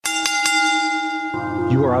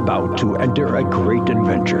You are about to enter a great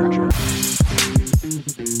adventure.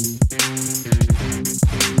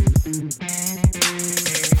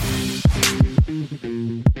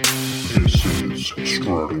 This is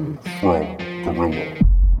Strutting from Gorilla.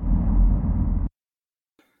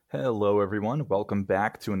 Hello, everyone. Welcome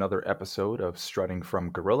back to another episode of Strutting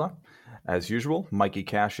from Gorilla. As usual, Mikey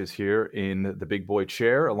Cash is here in the big boy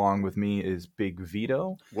chair. Along with me is Big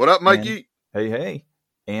Vito. What up, Mikey? Hey.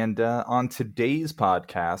 And on today's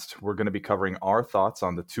podcast, we're going to be covering our thoughts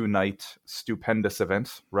on the two-night stupendous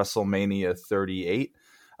event, WrestleMania 38.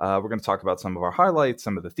 We're going to talk about some of our highlights,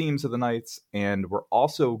 some of the themes of the nights, and we're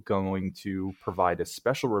also going to provide a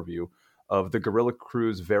special review of the Gorilla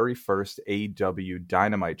Crew's very first AEW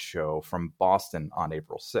Dynamite show from Boston on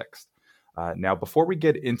April 6th. Now, before we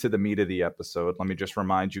get into the meat of the episode, let me just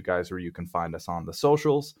remind you guys where you can find us on the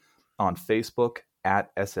socials, on Facebook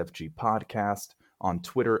at SFG Podcast, on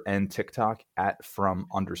Twitter and TikTok at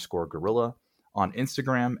 @from_gorilla, on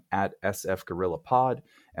Instagram at SFGorillaPod,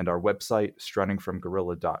 and our website,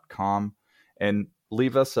 struttingfromgorilla.com. And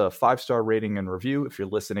leave us a 5-star rating and review if you're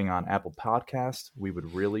listening on Apple Podcasts. We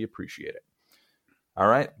would really appreciate it. All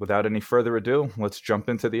right, without any further ado, let's jump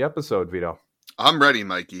into the episode, Vito. I'm ready,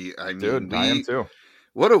 Mikey. I am too.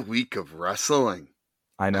 What a week of wrestling.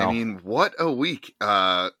 I know. I mean, what a week.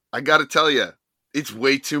 I got to tell you, it's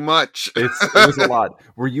way too much. It was a lot.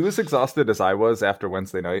 Were you as exhausted as I was after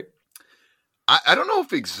Wednesday night? I don't know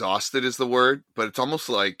if exhausted is the word, but it's almost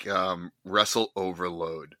like wrestle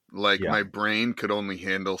overload. Like my brain could only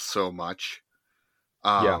handle so much.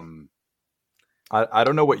 I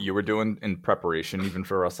don't know what you were doing in preparation, even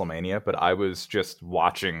for WrestleMania, but I was just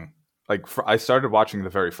watching. I started watching the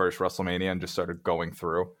very first WrestleMania and just started going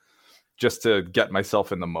through just to get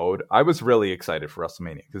myself in the mode. I was really excited for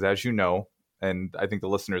WrestleMania because, as you know, and I think the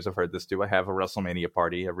listeners have heard this too, I have a WrestleMania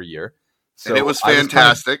party every year. So and it was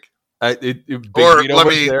fantastic. Let me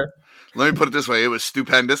put it this way. It was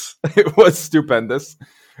stupendous. It was stupendous.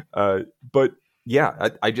 But yeah,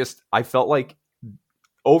 I felt like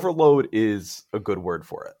overload is a good word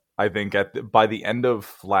for it. I think by the end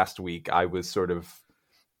of last week, I was sort of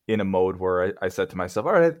in a mode where I said to myself,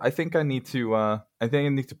 all right, I think I need to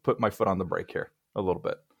put my foot on the brake here a little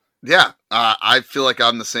bit. Yeah, I feel like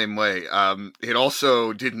I'm the same way. It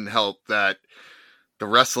also didn't help that the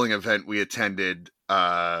wrestling event we attended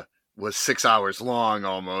was 6 hours long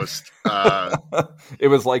almost. It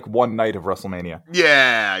was like one night of WrestleMania.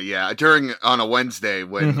 Yeah. On a Wednesday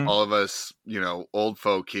when all of us, old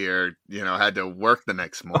folk here, had to work the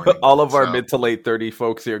next morning. All of our mid to late 30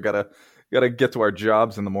 folks here gotta get to our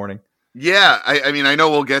jobs in the morning. Yeah, I mean, I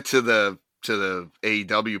know we'll get to the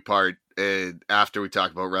AEW part after we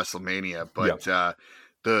talk about WrestleMania, but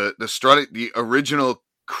the original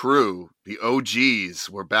crew, the OGs,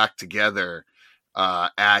 were back together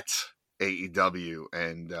at AEW,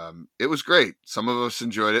 and it was great. Some of us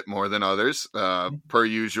enjoyed it more than others, per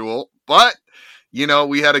usual, but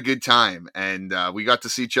we had a good time, and we got to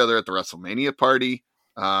see each other at the WrestleMania party,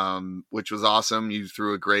 which was awesome. You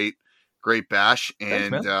threw a great bash,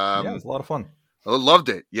 and Thanks, man. It was a lot of fun. I loved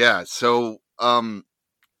it. Yeah. So,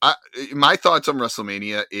 my thoughts on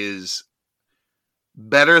WrestleMania is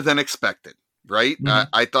better than expected, right?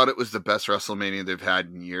 I thought it was the best WrestleMania they've had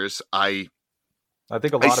in years. I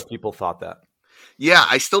think a lot of people thought that. Yeah,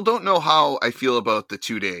 I still don't know how I feel about the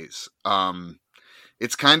 2 days.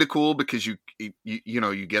 It's kind of cool because you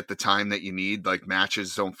get the time that you need. Like,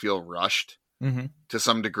 matches don't feel rushed to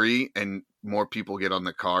some degree, and more people get on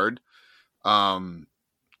the card.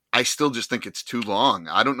 I still just think it's too long.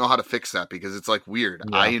 I don't know how to fix that because it's like weird.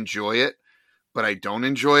 Yeah. I enjoy it, but I don't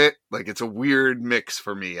enjoy it. Like, it's a weird mix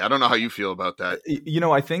for me. I don't know how you feel about that.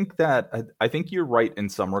 I think you're right in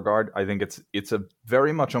some regard. I think it's a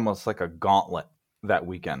very much almost like a gauntlet that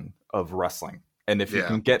weekend of wrestling. And if you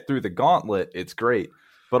can get through the gauntlet, it's great.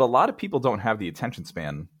 But a lot of people don't have the attention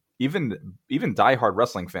span. Even diehard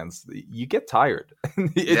wrestling fans, you get tired.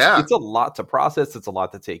 It's a lot to process. It's a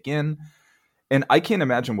lot to take in. And I can't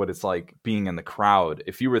imagine what it's like being in the crowd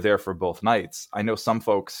if you were there for both nights. I know some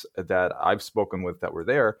folks that I've spoken with that were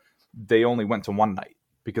there, they only went to one night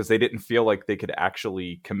because they didn't feel like they could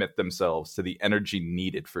actually commit themselves to the energy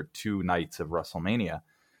needed for 2 nights of WrestleMania.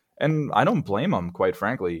 And I don't blame them, quite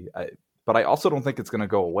frankly. But I also don't think it's going to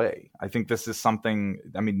go away. I think this is something,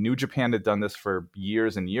 New Japan had done this for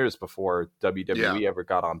years and years before WWE ever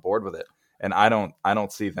got on board with it. And I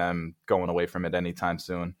don't see them going away from it anytime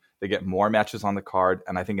soon. They get more matches on the card,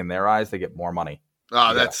 and I think in their eyes, they get more money.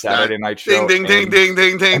 Oh, that's Saturday night show. Ding, ding, ding,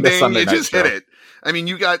 ding, ding, ding. You just hit it.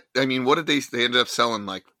 What did they ended up selling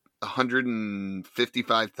like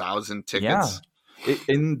 155,000 tickets? Yeah.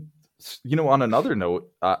 On another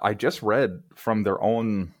note, I just read from their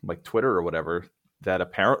own like Twitter or whatever that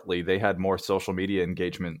apparently they had more social media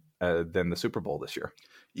engagement than the Super Bowl this year.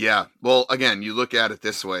 Yeah. Well, again, you look at it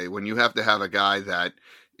this way. When you have to have a guy that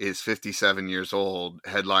is 57 years old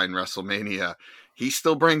headline WrestleMania, he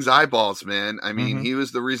still brings eyeballs, man. I mean, he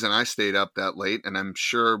was the reason I stayed up that late, and I'm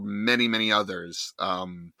sure many, many others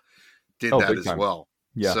did that as well.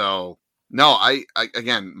 Yeah. So, no, I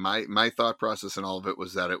again, my thought process in all of it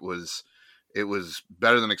was that it was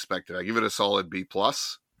better than expected. I give it a solid B+.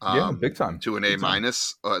 Big time. To an A-.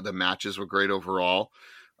 The matches were great overall.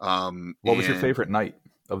 What was your favorite night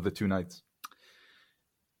of the two nights?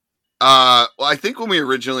 Well, I think when we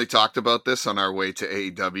originally talked about this on our way to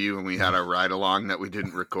AEW and we had a ride along that we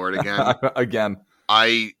didn't record again.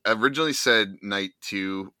 I originally said night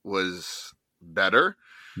 2 was better.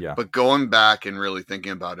 Yeah. But going back and really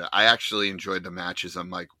thinking about it, I actually enjoyed the matches on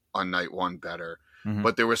night 1 better.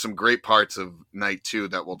 But there were some great parts of night 2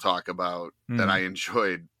 that we'll talk about that I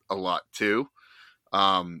enjoyed a lot too.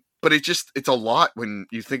 But it's a lot when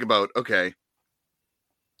you think about, okay,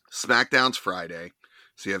 SmackDown's Friday.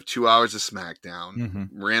 So you have 2 hours of SmackDown.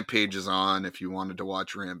 Rampage is on if you wanted to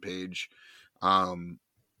watch Rampage.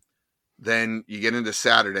 Then you get into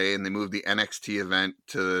Saturday and they move the NXT event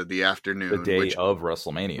to the afternoon. The day of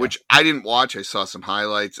WrestleMania. Which I didn't watch. I saw some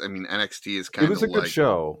highlights. I mean, NXT is kind of It was a good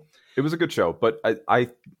show. It was a good show. But I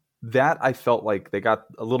felt like they got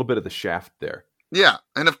a little bit of the shaft there. Yeah.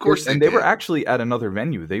 And of course they were actually at another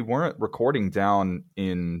venue. They weren't recording down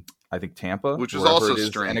in, I think, Tampa. Which was also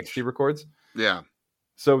strange. NXT records. Yeah.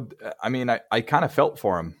 So, I mean, I kind of felt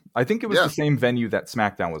for him. I think it was the same venue that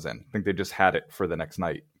SmackDown was in. I think they just had it for the next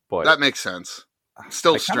night. But that makes sense.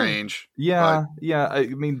 Still strange. Yeah. I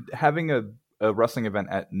mean, having a wrestling event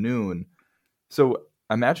at noon. So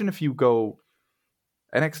imagine if you go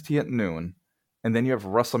NXT at noon, and then you have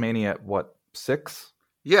WrestleMania at 6?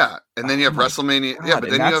 Yeah, and then you have WrestleMania. God, yeah,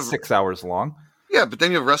 but then you have 6 hours long. Yeah, but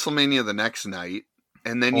then you have WrestleMania the next night,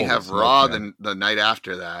 and then you have Raw the night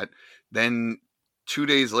after that. Then 2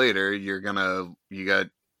 days later, you got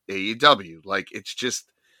AEW. Like, it's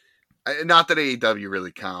just not that AEW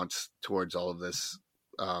really counts towards all of this,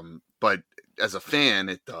 but as a fan,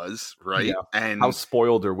 it does, right? Yeah. And how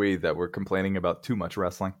spoiled are we that we're complaining about too much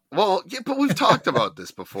wrestling? Well, yeah, but we've talked about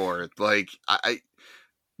this before. Like,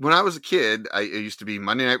 when I was a kid, it used to be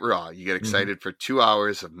Monday Night Raw. You get excited for 2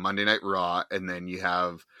 hours of Monday Night Raw, and then you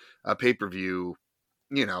have a pay-per-view.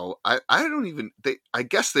 I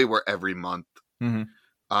guess they were every month.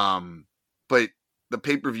 But the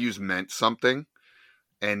pay-per-views meant something.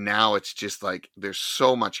 And now it's just like, there's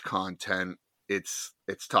so much content. It's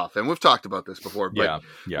tough. And we've talked about this before, but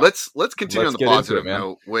let's continue on the positive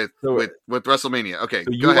note with WrestleMania. Okay.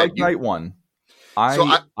 So you like night 1.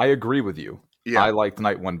 I agree with you. Yeah. I liked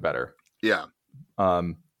night 1 better. Yeah.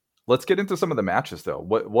 Let's get into some of the matches though.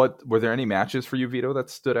 What were there any matches for you, Vito,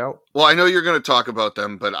 that stood out? Well, I know you're going to talk about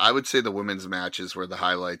them, but I would say the women's matches were the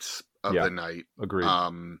highlights of the night. Agreed.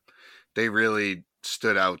 They really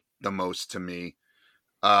stood out the most to me.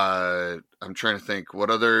 I'm trying to think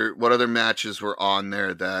what other matches were on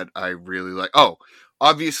there that I really like. Oh,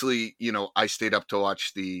 obviously, I stayed up to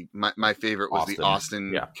watch my favorite was the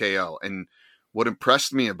Austin KO. And what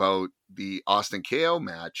impressed me about the Austin KO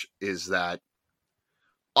match is that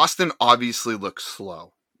Austin obviously looks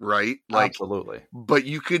slow, right? Like, absolutely. But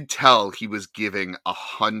you could tell he was giving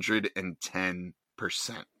 110%,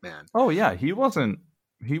 man. Oh yeah, he wasn't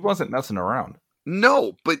messing around.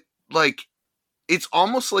 No, but like, it's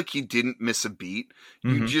almost like he didn't miss a beat.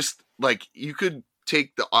 You just, like, you could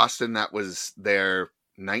take the Austin that was there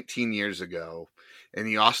 19 years ago and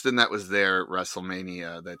the Austin that was there at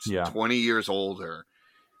WrestleMania that's 20 years older,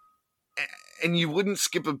 and you wouldn't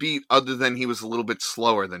skip a beat other than he was a little bit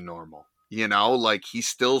slower than normal. Like, he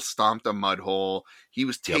still stomped a mud hole. He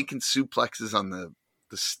was taking suplexes on the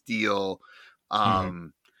steel.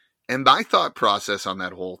 And my thought process on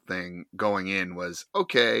that whole thing going in was,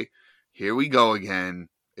 okay, here we go again.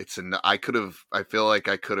 I feel like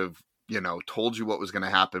I could have, told you what was going to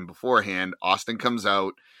happen beforehand. Austin comes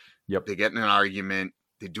out. Yep. They get in an argument.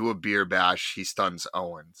 They do a beer bash. He stuns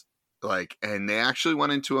Owens. And they actually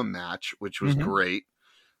went into a match, which was great.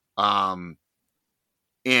 And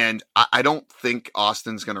I don't think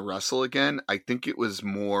Austin's going to wrestle again. I think it was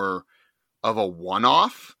more of a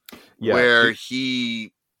one-off where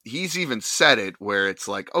he's even said it, where it's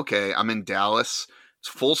like, okay, I'm in Dallas. It's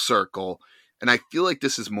full circle. And I feel like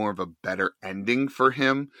this is more of a better ending for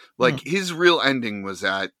him. Like, his real ending was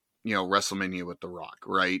at, WrestleMania with The Rock,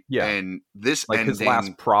 right? Yeah. And this ending, his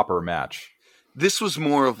last proper match. This was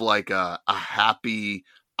more of like a happy,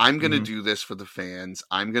 I'm going to do this for the fans.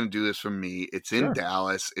 I'm going to do this for me. It's in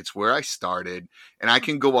Dallas. It's where I started. And I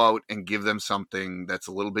can go out and give them something that's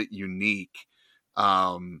a little bit unique.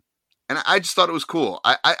 And I just thought it was cool.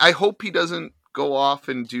 I hope he doesn't go off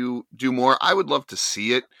and do more. I would love to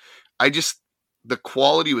see it. The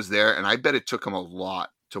quality was there, and I bet it took him a lot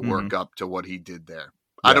to work up to what he did there.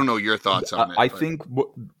 I don't know your thoughts on it. I think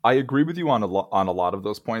I agree with you on a lot of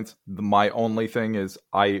those points. My only thing is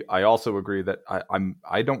I also agree that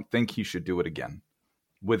I don't think he should do it again.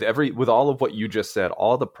 With all of what you just said,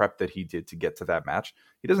 all the prep that he did to get to that match,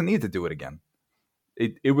 he doesn't need to do it again.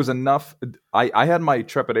 It was enough. I had my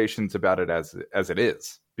trepidations about it as it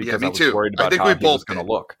is, because I was worried about how he was going to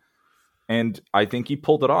look. And I think he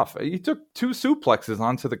pulled it off. He took 2 suplexes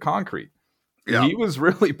onto the concrete. Yeah. He was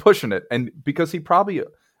really pushing it. And because he probably,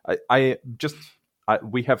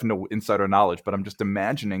 we have no insider knowledge, but I'm just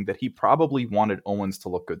imagining that he probably wanted Owens to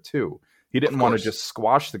look good too. He didn't want to just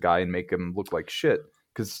squash the guy and make him look like shit,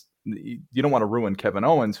 because you don't want to ruin Kevin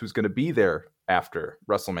Owens, who's going to be there after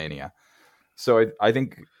WrestleMania. So I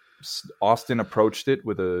think Austin approached it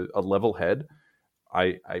with a level head.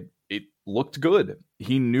 It looked good.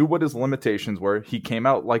 He knew what his limitations were. He came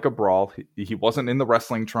out like a brawl. He wasn't in the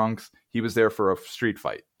wrestling trunks. He was there for a street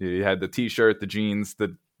fight. He had the t-shirt, the jeans,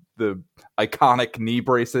 the iconic knee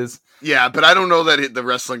braces. Yeah, but I don't know that the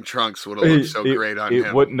wrestling trunks would have looked so great on him.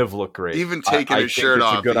 It wouldn't have looked great. Even taking his shirt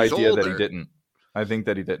off. It's a good idea older. That he didn't. I think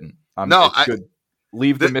that he didn't. Good.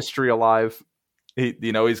 Leave the mystery alive. He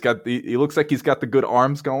looks like he's got the good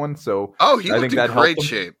arms going. So he looked in great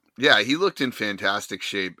shape. Yeah, he looked in fantastic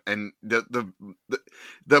shape, and the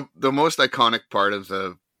most iconic part of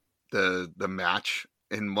the match,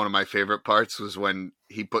 and one of my favorite parts, was when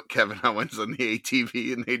he put Kevin Owens on the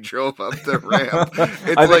ATV and they drove up the ramp.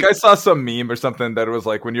 I think I saw some meme or something that it was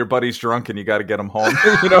like, when your buddy's drunk and you got to get him home.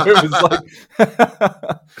 It was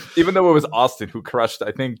like, even though it was Austin who crushed,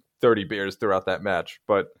 I think, 30 beers throughout that match.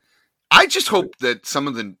 But I just hope that some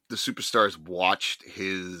of the superstars watched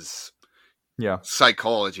his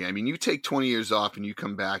psychology. I mean, you take 20 years off and you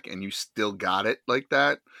come back and you still got it like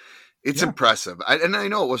that. It's impressive. And I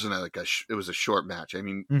know it wasn't it was a short match. I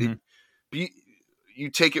mean, you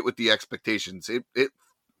take it with the expectations. It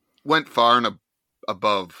went far and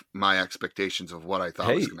above my expectations of what I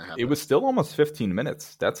thought was going to happen. It was still almost 15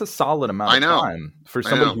 minutes. That's a solid amount of time for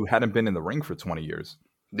somebody who hadn't been in the ring for 20 years.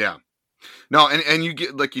 Yeah. No, and you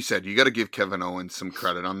get, like you said, you got to give Kevin Owens some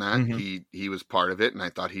credit on that. He was part of it, and I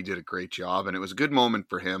thought he did a great job, and it was a good moment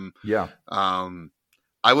for him. Yeah.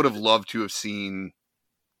 I would have loved to have seen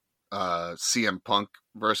CM Punk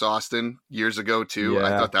versus Austin years ago too. I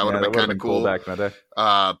thought that would have been kind of cool back in the day.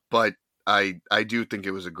 But I do think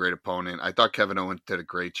it was a great opponent. I thought Kevin Owens did a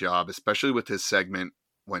great job, especially with his segment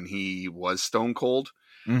when he was Stone Cold.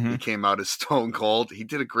 He came out as Stone Cold. He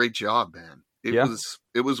did a great job, man.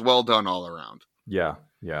 It was well done all around. Yeah.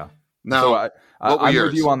 Now, so I'm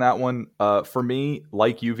with you on that one. For me,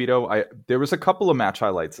 like you, Vito, there was a couple of match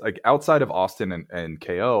highlights, like outside of Austin and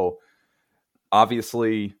KO.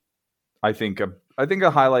 Obviously, I think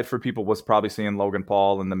a highlight for people was probably seeing Logan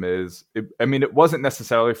Paul and The Miz. It wasn't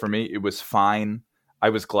necessarily for me. It was fine. I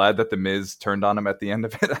was glad that The Miz turned on him at the end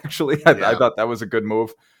of it. Actually, I thought that was a good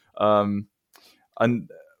move. And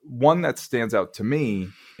one that stands out to me,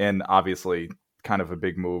 and obviously kind of a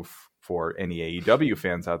big move for any AEW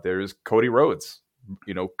fans out there, is Cody Rhodes,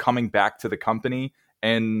 coming back to the company,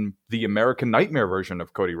 and the American Nightmare version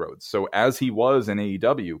of Cody Rhodes. So as he was in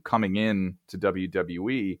AEW coming in to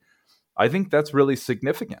WWE, I think that's really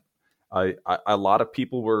significant. A lot of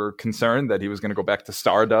people were concerned that he was going to go back to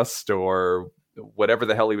Stardust or whatever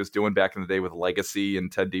the hell he was doing back in the day with Legacy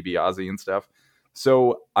and Ted DiBiase and stuff.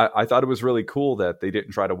 So I thought it was really cool that they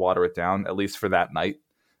didn't try to water it down, at least for that night.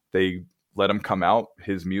 They let him come out,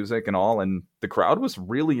 his music and all, and the crowd was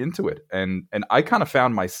really into it. And I kind of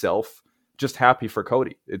found myself just happy for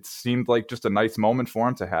Cody. It seemed like just a nice moment for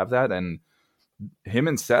him to have that, and him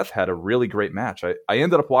and Seth had a really great match. I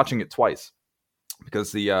ended up watching it twice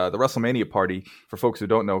because the WrestleMania party, for folks who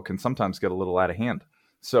don't know, can sometimes get a little out of hand.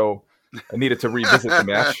 So I needed to revisit the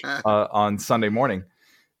match on Sunday morning.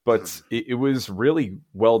 But it was really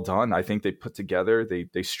well done. I think they put together,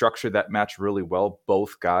 they structured that match really well.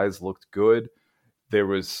 Both guys looked good. There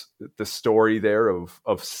was the story there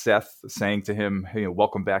of Seth saying to him, "Hey,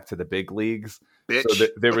 welcome back to the big leagues." Bitch. So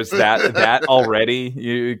there was that already.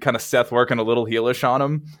 You kind of Seth working a little heelish on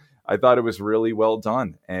him. I thought it was really well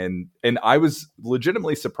done, and I was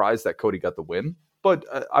legitimately surprised that Cody got the win. But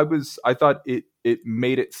I thought it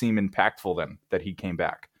made it seem impactful then that he came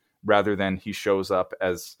back, rather than he shows up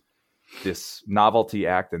as this novelty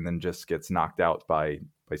act and then just gets knocked out by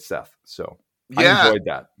Seth. So I enjoyed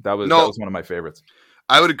that. That was one of my favorites.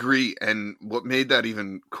 I would agree. And what made that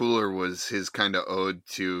even cooler was his kind of ode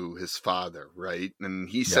to his father, right? And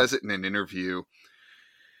he says it in an interview.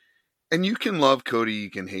 And you can love Cody, you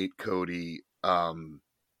can hate Cody. But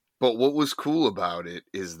what was cool about it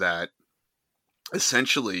is that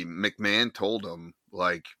essentially McMahon told him,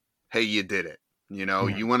 like, hey, you did it. You know,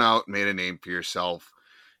 you went out, made a name for yourself.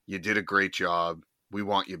 You did a great job. We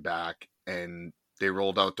want you back. And they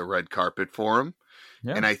rolled out the red carpet for him.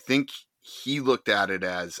 Yeah. And I think he looked at it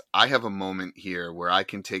as, I have a moment here where I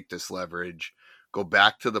can take this leverage, go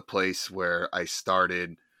back to the place where I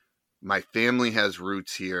started. My family has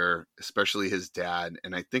roots here, especially his dad.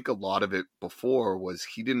 And I think a lot of it before was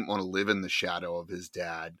he didn't want to live in the shadow of his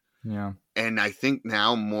dad. Yeah. And I think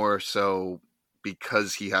now more so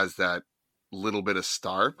because he has that little bit of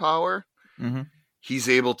star power, he's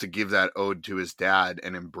able to give that ode to his dad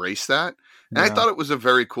and embrace that. And I thought it was a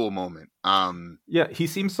very cool moment. He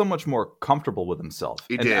seems so much more comfortable with himself.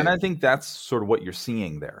 And I think that's sort of what you're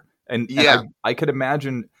seeing there. And I could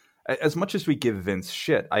imagine, as much as we give Vince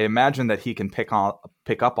shit, I imagine that he can pick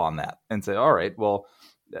up on that and say, all right, well,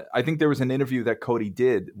 I think there was an interview that Cody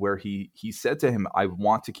did where he said to him, I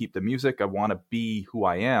want to keep the music. I want to be who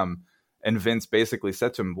I am. And Vince basically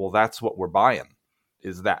said to him, well, that's what we're buying,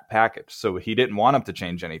 is that package. So he didn't want him to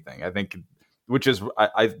change anything, I think, which is,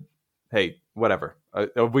 hey, whatever.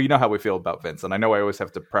 We know how we feel about Vince. And I know I always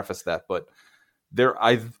have to preface that, but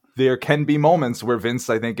there can be moments where Vince,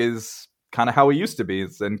 I think, is kind of how he used to be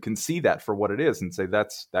and can see that for what it is and say,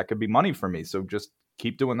 that could be money for me. So just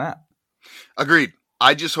keep doing that. Agreed.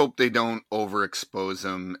 I just hope they don't overexpose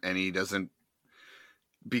him and he doesn't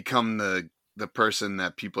become the person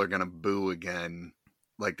that people are going to boo again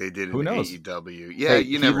like they did in AEW. Yeah,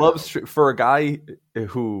 he loves for a guy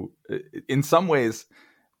who, in some ways,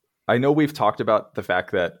 I know we've talked about the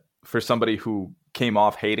fact that for somebody who came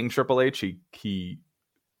off hating Triple H, he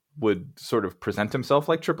would sort of present himself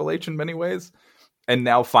like Triple H in many ways. And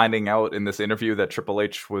now finding out in this interview that Triple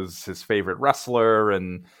H was his favorite wrestler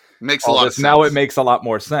and makes a lot of sense. Now it makes a lot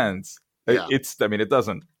more sense. Yeah. It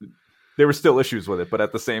doesn't. There were still issues with it, but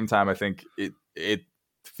at the same time, I think it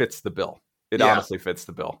fits the bill. It honestly fits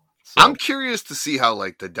the bill. So. I'm curious to see how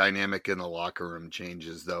like the dynamic in the locker room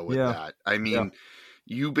changes though with that. I mean,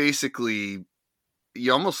 you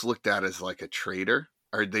almost looked at as like a traitor.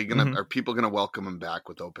 Are people gonna welcome him back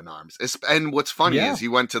with open arms? And what's funny is he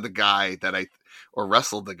went to the guy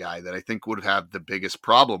wrestled the guy that I think would have the biggest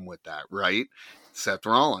problem with that, right? Seth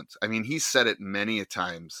Rollins. I mean, he's said it many a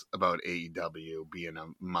times about AEW being a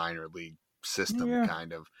minor league system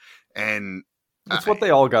kind of. And that's what they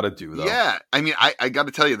all got to do, though. Yeah. I mean, I got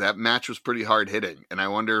to tell you, that match was pretty hard hitting. And I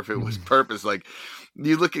wonder if it was purpose. Like,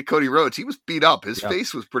 you look at Cody Rhodes, he was beat up. His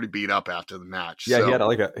face was pretty beat up after the match. Yeah, so.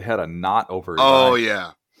 He had a knot over his eye.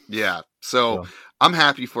 Yeah. Yeah. So I'm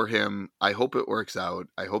happy for him. I hope it works out.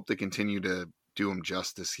 I hope they continue to do him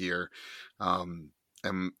justice here. And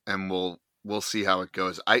we'll see how it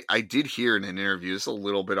goes. I did hear in an interview, this is a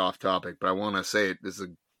little bit off topic, but I want to say it. This is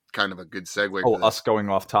kind of a good segue. Oh, us going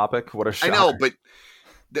off topic? What a shocker. I know, but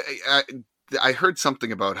I heard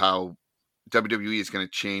something about how WWE is going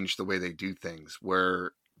to change the way they do things,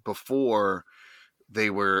 where before they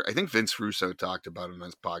were, I think Vince Russo talked about it on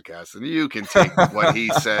his podcast, and you can take what he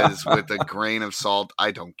says with a grain of salt.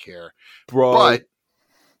 I don't care. Bro.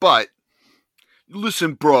 But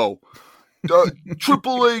listen, bro,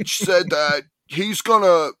 Triple H said that he's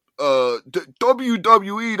gonna,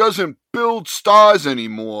 WWE doesn't build stars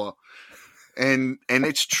anymore. And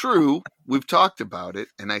it's true. We've talked about it.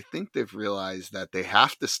 And I think they've realized that they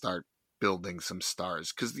have to start building some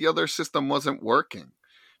stars because the other system wasn't working.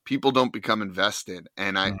 People don't become invested.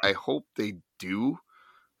 And I hope they do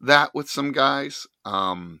that with some guys.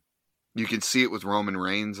 You can see it with Roman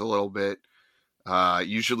Reigns a little bit.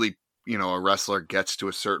 Usually, a wrestler gets to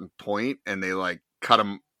a certain point and they like cut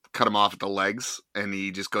him off at the legs and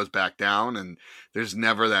he just goes back down and there's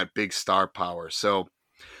never that big star power. So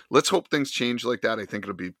let's hope things change like that. I think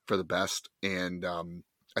it'll be for the best. And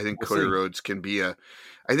I think Cody Rhodes can be an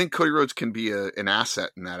asset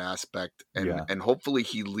in that aspect. And hopefully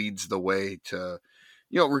he leads the way to,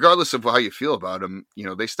 regardless of how you feel about him,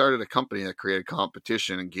 they started a company that created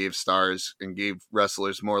competition and gave stars and gave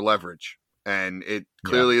wrestlers more leverage. And it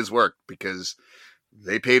clearly has worked because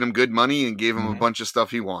they paid him good money and gave him a bunch of stuff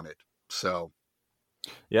he wanted. So,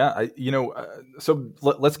 so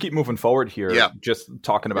let's keep moving forward here. Yeah. Just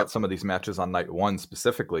talking about some of these matches on night one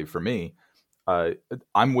specifically for me.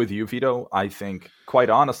 I'm with you, Vito. I think, quite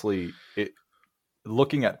honestly,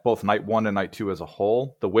 looking at both night one and night two as a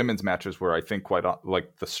whole, the women's matches were, I think, quite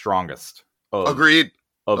like the strongest. Agreed.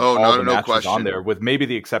 of all the matches on there, with maybe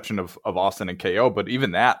the exception of Austin and KO. But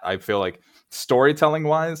even that, I feel like storytelling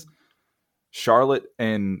wise, Charlotte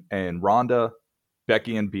and Ronda,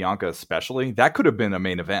 Becky and Bianca especially, that could have been a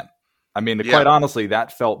main event. I mean, quite honestly,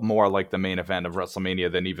 that felt more like the main event of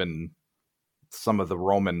WrestleMania than even some of the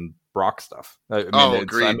Roman Brock stuff.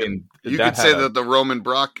 Agreed. I mean, you could say that the Roman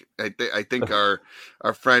Brock. I think our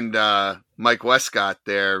friend Mike Westcott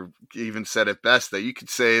there even said it best, that you could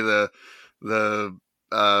say the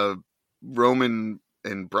Roman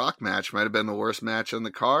and Brock match might have been the worst match on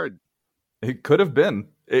the card. It could have been.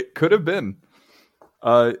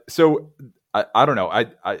 So I don't know.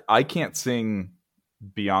 I can't sing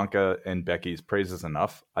Bianca and Becky's praises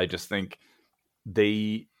enough. I just think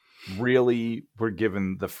they really were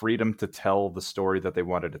given the freedom to tell the story that they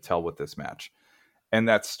wanted to tell with this match. And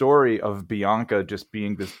that story of Bianca just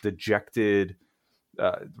being this dejected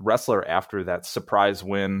wrestler after that surprise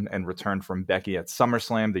win and return from Becky at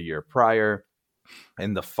SummerSlam the year prior,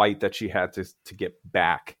 and the fight that she had to get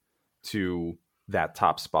back to that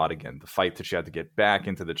top spot again, the fight that she had to get back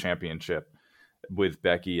into the championship with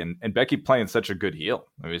Becky, and Becky playing such a good heel.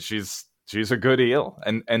 I mean, she's a good heel,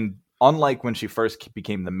 and unlike when she first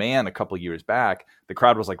became the man a couple years back, the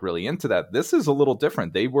crowd was like really into that. This is a little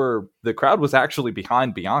different. The crowd was actually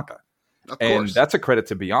behind Bianca, and that's a credit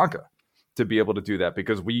to Bianca to be able to do that,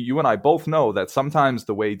 because you and I both know that sometimes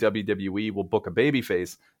the way WWE will book a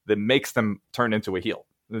babyface that makes them turn into a heel,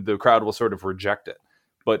 the crowd will sort of reject it.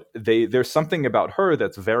 But there's something about her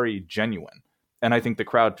that's very genuine. And I think the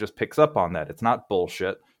crowd just picks up on that. It's not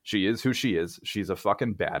bullshit. She is who she is. She's a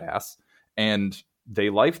fucking badass. And they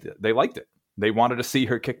liked it. They wanted to see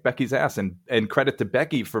her kick Becky's ass. And credit to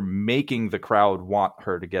Becky for making the crowd want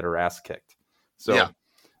her to get her ass kicked. So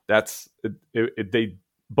that's it. They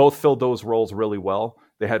both filled those roles really well.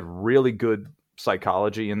 They had really good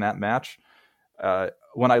psychology in that match.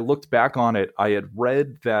 When I looked back on it, I had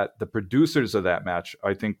read that the producers of that match,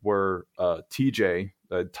 I think, were TJ,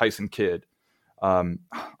 Tyson Kidd.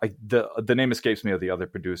 The name escapes me of the other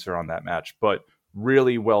producer on that match, but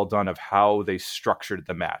really well done of how they structured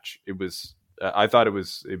the match. It was, I thought it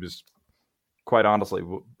was quite honestly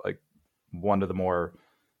like one of the more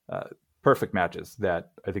perfect matches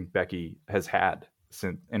that I think Becky has had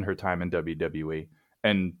since in her time in WWE.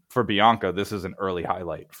 And for Bianca, this is an early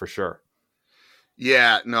highlight for sure.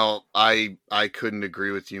 Yeah, no, I couldn't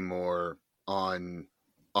agree with you more on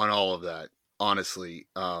all of that. Honestly,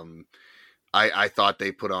 I thought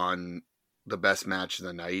they put on the best match of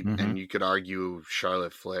the night, and you could argue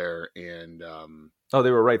Charlotte Flair and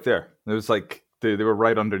they were right there. It was like they were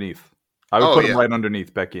right underneath. I would put them right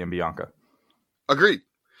underneath Becky and Bianca. Agreed.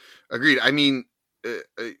 I mean,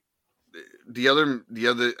 the other.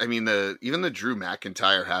 I mean, even the Drew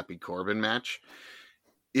McIntyre Happy Corbin match.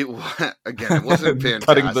 It wasn't fantastic.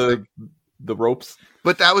 Cutting the ropes,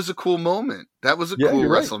 but that was a cool moment. That was a cool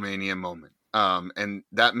WrestleMania moment. And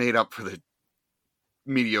that made up for the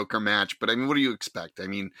mediocre match. But I mean, what do you expect? I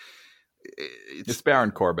mean, it's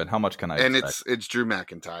Baron Corbin. How much can I? And expect? it's Drew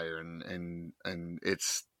McIntyre, and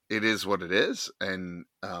it is what it is. And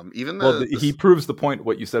even he proves the point.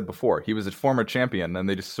 What you said before, he was a former champion, and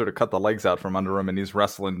they just sort of cut the legs out from under him, and he's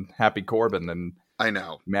wrestling Happy Corbin, and I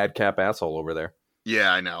know madcap asshole over there.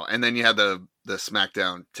 Yeah, I know. And then you had the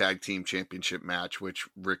SmackDown Tag Team Championship match, which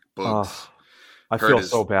Rick Boogs. I feel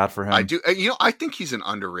so bad for him. I do. You know, I think he's an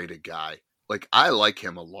underrated guy. Like, I like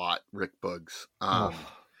him a lot, Rick Boogs.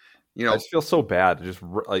 You know, I just feel so bad. Just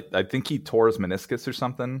like, I think he tore his meniscus or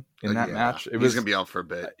something in that match. He's going to be out for a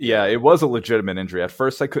bit. Yeah, it was a legitimate injury. At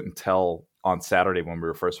first, I couldn't tell on Saturday when we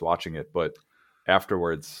were first watching it, but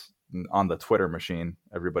afterwards on the Twitter machine,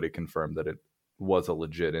 everybody confirmed that it was a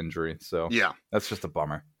legit injury. So yeah, that's just a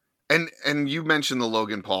bummer. And you mentioned the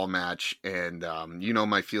Logan Paul match, and you know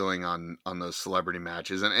my feeling on those celebrity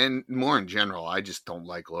matches, and more in general, I just don't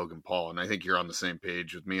like Logan Paul, and I think you're on the same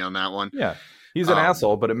page with me on that one. Yeah, he's an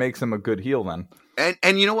asshole, but it makes him a good heel then.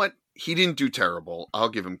 And you know what? He didn't do terrible. I'll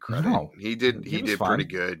give him credit. No, he did pretty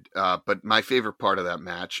good. But my favorite part of that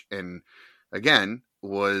match, and again,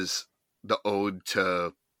 was the ode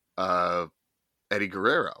to Eddie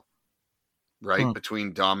Guerrero. Right,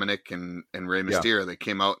 between Dominic and Rey Mysterio, they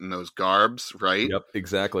came out in those garbs, right? Yep,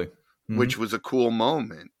 exactly. Which was a cool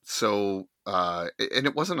moment. So, and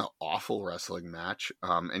it wasn't an awful wrestling match.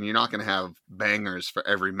 And you're not going to have bangers for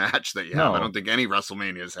every match that you have. I don't think any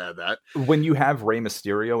WrestleMania has had that. When you have Rey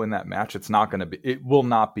Mysterio in that match, it will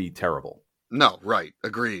not be terrible. No, right,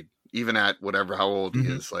 agreed. Even at whatever, how old he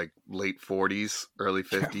is, like late 40s, early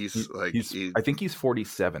 50s. I think he's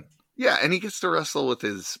 47. Yeah, and he gets to wrestle with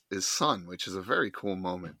his son, which is a very cool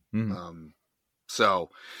moment. So,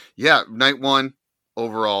 yeah, night one,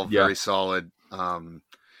 overall very solid. And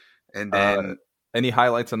then any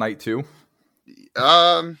highlights of night 2?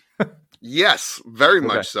 Yes, very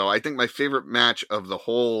much so. I think my favorite match of the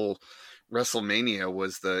whole WrestleMania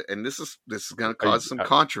was and this is going to cause some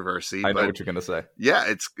controversy. I know what you're going to say. Yeah,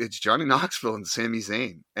 it's Johnny Knoxville and Sami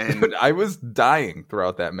Zayn, and I was dying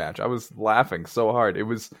throughout that match. I was laughing so hard. It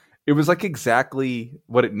was like exactly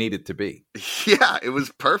what it needed to be. Yeah, it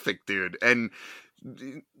was perfect, dude. And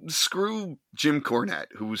screw Jim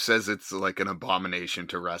Cornette, who says it's like an abomination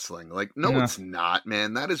to wrestling. Like, no, it's not,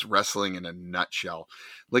 man. That is wrestling in a nutshell.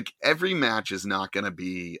 Like, every match is not going to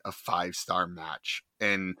be a 5-star match,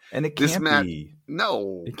 and it can't be.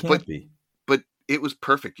 No, it can't be. But it was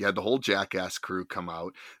perfect. You had the whole Jackass crew come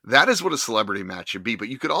out. That is what a celebrity match should be. But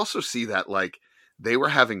you could also see that, like, they were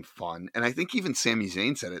having fun. And I think even Sami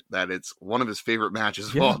Zayn said that it's one of his favorite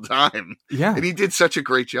matches of all time. Yeah. And he did such a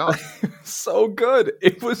great job. So good.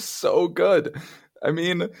 It was so good. I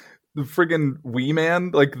mean, the friggin' Wee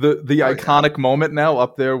Man, like the iconic moment now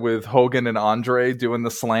up there with Hogan and Andre doing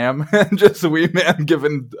the slam, and just Wee Man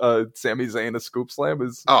giving Sami Zayn a scoop slam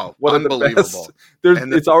is unbelievable.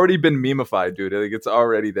 It's already been memeified, dude. Like, it's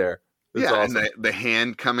already there. It's awesome. And the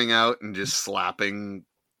hand coming out and just slapping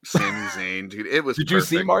Sami Zayn, dude, it was. Did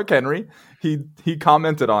perfect. You see Mark Henry? He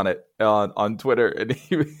commented on it on Twitter, and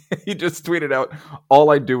he just tweeted out, "All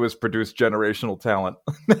I do is produce generational talent."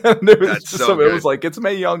 It was like, it's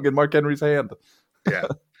Mae Young in Mark Henry's hand. Yeah,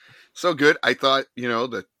 so good. I thought,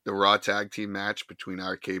 the Raw tag team match between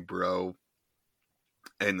RK Bro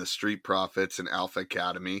and the Street Profits and Alpha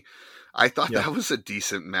Academy, I thought that was a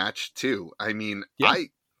decent match too. I mean,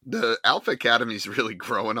 the Alpha Academy's really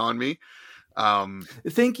growing on me.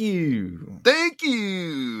 Thank you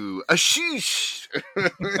Ashish.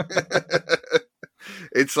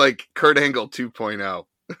 It's like Kurt Angle 2.0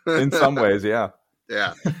 in some ways. Yeah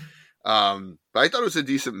but I thought it was a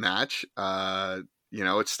decent match.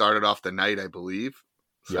 It started off the night, I believe,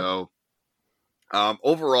 so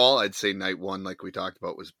overall I'd say night 1, like we talked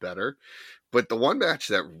about, was better, but the one match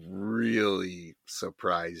that really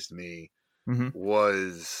surprised me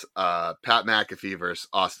was Pat McAfee versus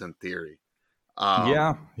Austin Theory.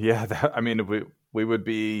 We would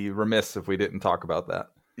be remiss if we didn't talk about that.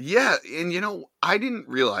 Yeah, and I didn't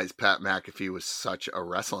realize Pat McAfee was such a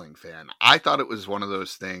wrestling fan. I thought it was one of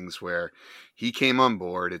those things where he came on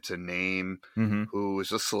board. It's a name who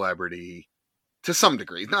is a celebrity to some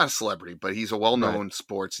degree. Not a celebrity, but he's a well-known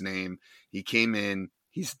sports name. He came in,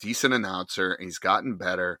 he's a decent announcer, and he's gotten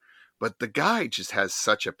better. But the guy just has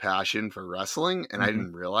such a passion for wrestling, and I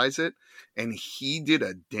didn't realize it. And he did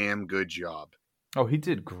a damn good job. Oh, he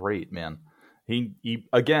did great, man. He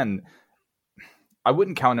again, I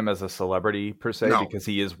wouldn't count him as a celebrity per se because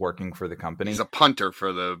he is working for the company. He's a punter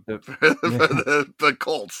for the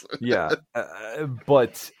Colts. Yeah,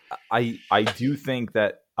 but I do think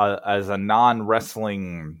that as a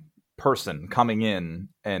non-wrestling person coming in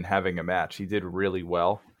and having a match, he did really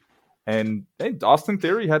well. And Austin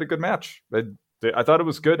Theory had a good match. I thought it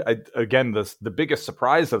was good. The biggest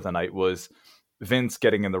surprise of the night was Vince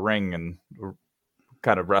getting in the ring and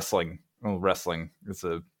kind of wrestling. Well, wrestling is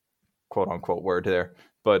a quote unquote word there,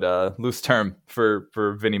 but loose term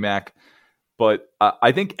for Vinnie Mac. But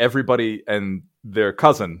I think everybody and their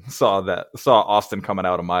cousin saw Austin coming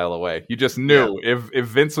out a mile away. You just knew if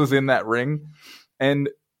Vince was in that ring, and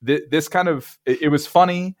this kind of it was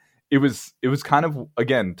funny. It was kind of,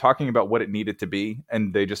 again, talking about what it needed to be,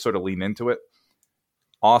 and they just sort of lean into it.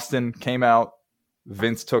 Austin came out.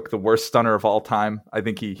 Vince took the worst stunner of all time. I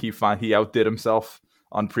think he outdid himself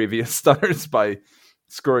on previous stunners by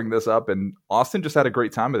screwing this up, and Austin just had a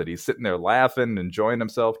great time with it. He's sitting there laughing, enjoying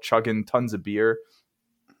himself, chugging tons of beer,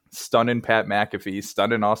 stunning Pat McAfee,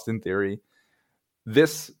 stunning Austin Theory.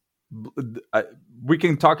 We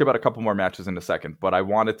can talk about a couple more matches in a second, but I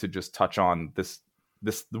wanted to just touch on this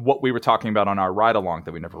what we were talking about on our ride along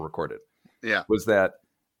that we never recorded. Yeah, was that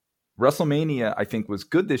WrestleMania, I think, was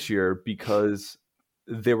good this year because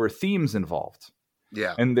there were themes involved.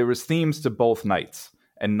 Yeah, and there was themes to both nights.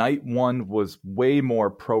 And night 1 was way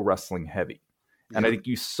more pro wrestling heavy. And I think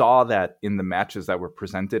you saw that in the matches that were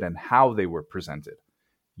presented and how they were presented.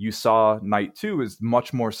 You saw night 2 is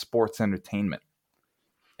much more sports entertainment.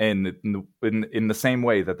 And in the same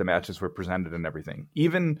way that the matches were presented and everything.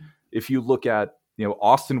 Even if you look at,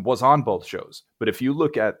 Austin was on both shows. But if you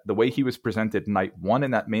look at the way he was presented night 1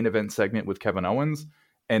 in that main event segment with Kevin Owens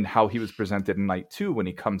and how he was presented in night 2 when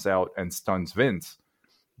he comes out and stuns Vince,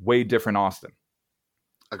 way different Austin.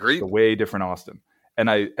 Agreed. A way different Austin. And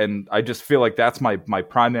I just feel like that's my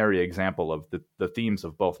primary example of the themes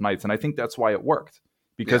of both nights. And I think that's why it worked.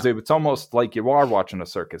 because it's almost like you are watching a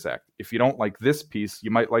circus act. If you don't like this piece,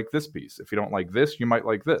 you might like this piece. If you don't like this, you might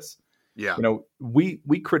like this. Yeah. You know, we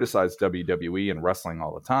criticize WWE and wrestling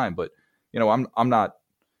all the time, but you know, I'm not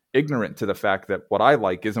ignorant to the fact that what I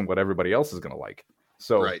like isn't what everybody else is going to like.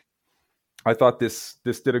 So right. I thought this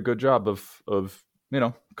did a good job of you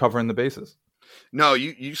know, covering the bases. No,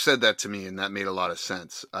 you said that to me, and that made a lot of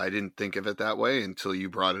sense. I didn't think of it that way until you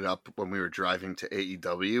brought it up when we were driving to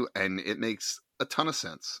AEW, and it makes a ton of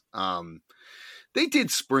sense. They did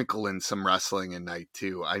sprinkle in some wrestling in night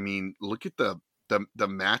 2. I mean, look at the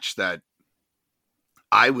match that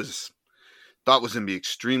I thought was going to be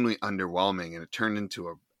extremely underwhelming, and it turned into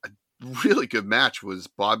a really good match. Was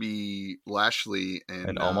Bobby Lashley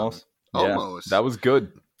and Omos. Omos. That was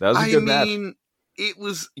good. That was a good match. It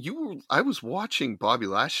was I was watching Bobby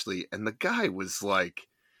Lashley, and the guy was like,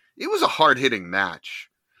 it was a hard hitting match,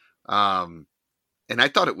 and I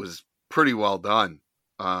thought it was pretty well done.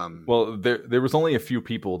 Well, there was only a few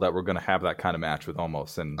people that were going to have that kind of match with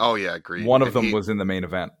Omos, and oh yeah, agreed. One of them was in the main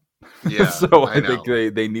event. Yeah, so I think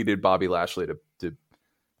they needed Bobby Lashley to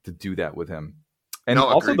do that with him, and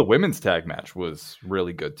also the women's tag match was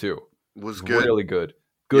really good too. Was good, really good.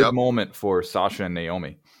 Good moment for Sasha and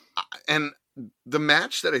Naomi, and. The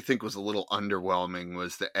match that I think was a little underwhelming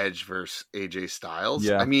was the Edge versus AJ Styles.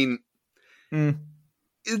 Yeah. I mean,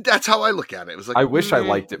 that's how I look at it. It was like, I wish I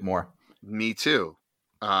liked it more. Me too.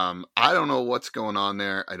 I don't know what's going on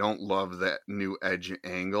there. I don't love that new Edge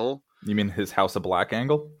angle. You mean his House of Black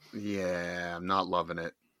angle? Yeah, I'm not loving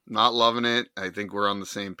it. Not loving it. I think we're on the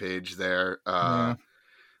same page there. I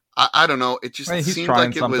don't know. It just seemed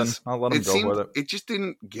like it was. I'll let him go with it. It just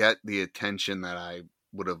didn't get the attention that I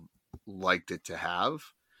would have liked it to have,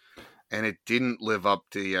 and it didn't live up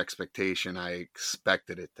to the expectation I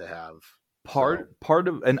expected it to have. Part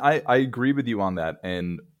of, and I agree with you on that,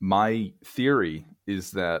 and my theory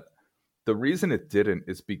is that the reason it didn't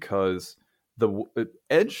is because the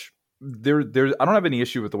Edge there I don't have any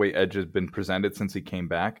issue with the way Edge has been presented since he came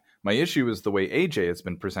back. My issue is the way AJ has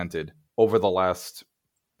been presented over the last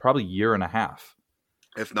probably year and a half,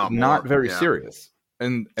 if not more. Not very serious.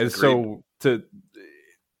 And so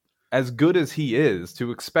as good as he is,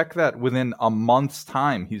 to expect that within a month's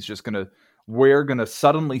time, we're gonna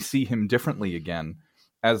suddenly see him differently again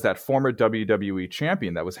as that former WWE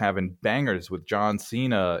champion that was having bangers with John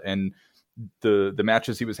Cena and the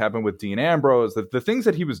matches he was having with Dean Ambrose, the things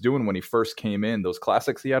that he was doing when he first came in, those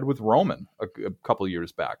classics he had with Roman a couple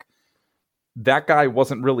years back. That guy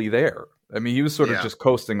wasn't really there. I mean, he was sort of just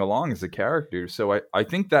coasting along as a character. So I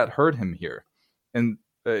think that hurt him here. And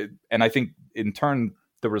I think in turn,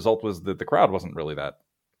 the result was that the crowd wasn't really that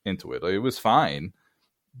into it. It was fine.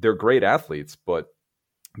 They're great athletes, but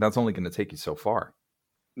that's only going to take you so far.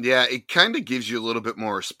 Yeah, it kind of gives you a little bit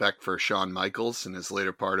more respect for Shawn Michaels in his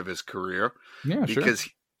later part of his career. Yeah,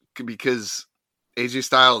 because AJ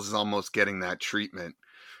Styles is almost getting that treatment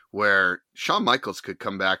where Shawn Michaels could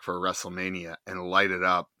come back for a WrestleMania and light it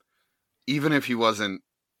up, even if he wasn't,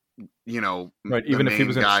 right. Even if he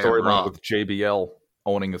was in a storyline with JBL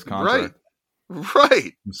owning his contract.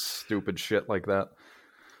 Right. Stupid shit like that.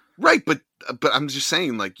 Right. But I'm just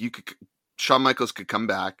saying, like, Shawn Michaels could come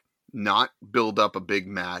back, not build up a big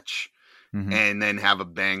match, and then have a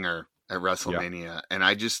banger at WrestleMania. Yeah. And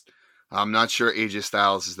I'm not sure AJ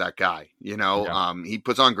Styles is that guy. He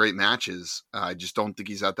puts on great matches. I just don't think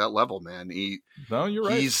he's at that level, man. No, you're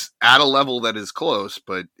right. He's at a level that is close,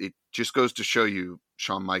 but it just goes to show you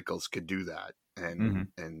Shawn Michaels could do that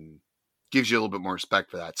and gives you a little bit more respect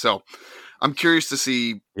for that. So I'm curious to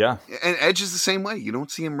see. Yeah. And Edge is the same way. You don't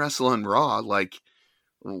see him wrestle on Raw. Like,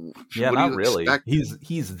 not really.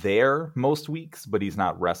 He's there most weeks, but he's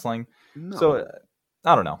not wrestling. No. So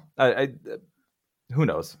I don't know. Who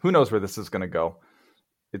knows? Who knows where this is going to go?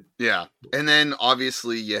 Yeah. And then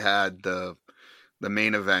obviously you had the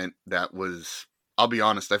main event that was, I'll be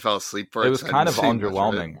honest, I fell asleep for it. It was kind of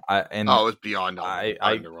underwhelming. It was beyond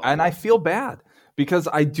underwhelming. And I feel bad because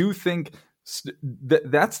I do think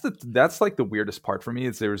that's like the weirdest part for me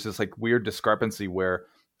is there was this like weird discrepancy where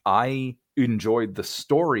I enjoyed the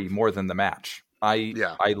story more than the match. I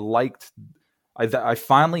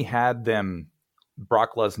finally had them,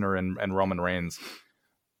 Brock Lesnar and Roman Reigns,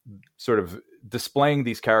 sort of displaying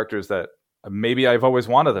these characters that maybe I've always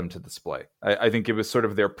wanted them to display. I think it was sort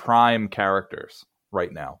of their prime characters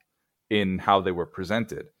right now in how they were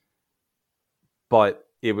presented. But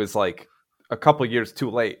it was like a couple years too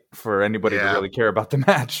late for anybody to really care about the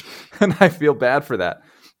match. And I feel bad for that.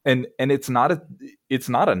 And it's not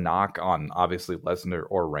a knock on obviously Lesnar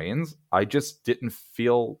or Reigns. I just didn't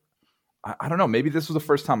feel, I don't know, maybe this was the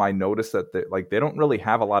first time I noticed that they don't really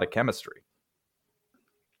have a lot of chemistry.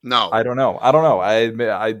 No. I don't know. I don't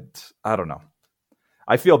know.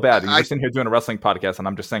 I feel bad. You're sitting here doing a wrestling podcast, and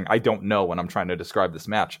I'm just saying I don't know when I'm trying to describe this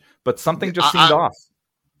match. But something just seemed off.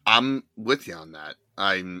 I'm with you on that.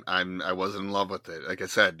 I wasn't in love with it. Like I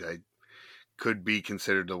said, I could be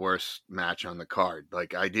considered the worst match on the card.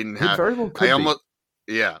 Like I didn't have. It very well could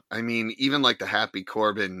be. Yeah. I mean, even like the Happy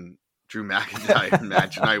Corbin Drew McIntyre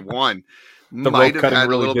match, and I won. Might have had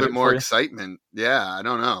really a little bit more excitement. Yeah, I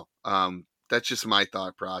don't know. That's just my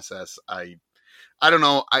thought process. I don't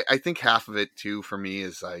know. I think half of it too for me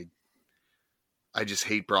is I just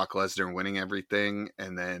hate Brock Lesnar winning everything,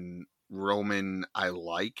 and then Roman I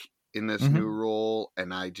like in this new role,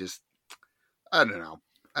 and I don't know.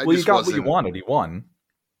 You got what you wanted. He won.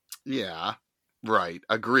 Yeah, right.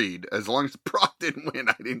 Agreed. As long as Brock didn't win,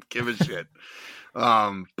 I didn't give a shit.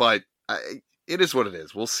 But it is what it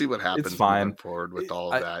is. We'll see what happens moving forward with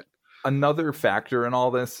all of that. Another factor in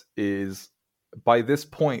all this is by this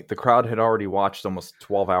point, the crowd had already watched almost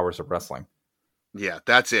 12 hours of wrestling. Yeah,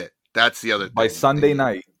 that's it. That's the other thing. By Sunday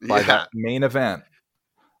night, by that main event,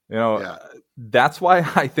 that's why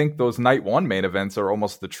I think those night one main events are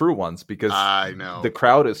almost the true ones, because I know the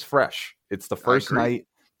crowd is fresh. It's the first night.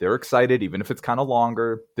 They're excited. Even if it's kind of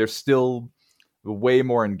longer, they're still way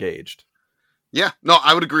more engaged. Yeah, no,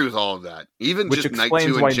 I would agree with all of that. Even which just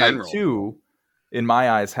explains night two why in general. Night two, in my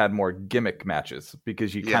eyes, had more gimmick matches,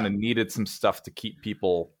 because you kind of needed some stuff to keep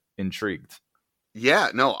people intrigued. Yeah,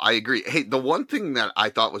 no, I agree. Hey, the one thing that I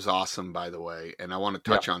thought was awesome, by the way, and I want to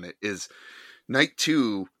touch on it, is night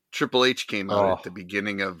two, Triple H came out at the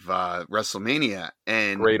beginning of WrestleMania,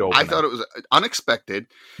 and I thought it was unexpected,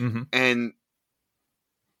 and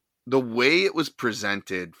the way it was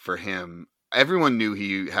presented for him, everyone knew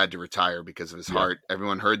he had to retire because of his heart.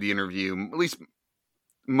 Everyone heard the interview, at least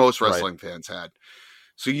most wrestling fans had.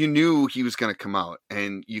 So you knew he was going to come out,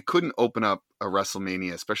 and you couldn't open up a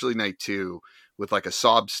WrestleMania, especially night two, with like a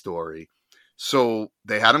sob story. So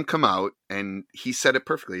they had him come out, and he said it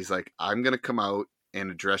perfectly. He's like, I'm going to come out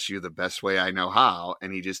and address you the best way I know how.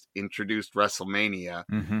 And he just introduced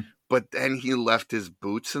WrestleMania, but then he left his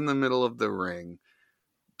boots in the middle of the ring,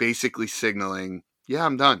 basically signaling, yeah,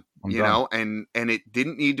 I'm done. I'm done. And it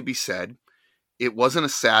didn't need to be said. It wasn't a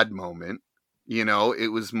sad moment.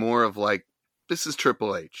 It was more of like, this is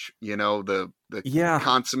Triple H, the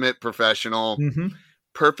consummate professional,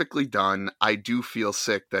 perfectly done. I do feel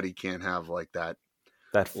sick that he can't have like that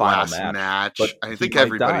final match. But I think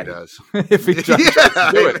everybody does. If he tries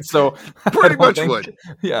to do it. So pretty much would.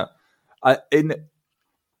 Yeah.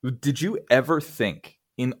 Did you ever think,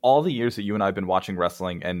 in all the years that you and I have been watching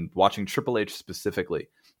wrestling and watching Triple H specifically,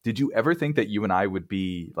 did you ever think that you and I would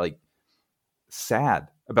be like sad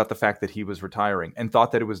about the fact that he was retiring and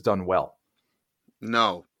thought that it was done well?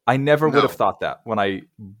 No. I never would have thought that. When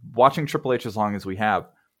watching Triple H as long as we have,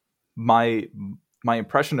 my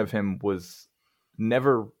impression of him was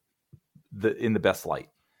never in the best light.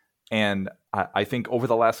 And I think over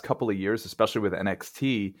the last couple of years, especially with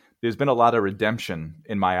NXT, there's been a lot of redemption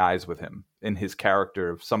in my eyes with him, in his character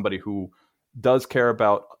of somebody who does care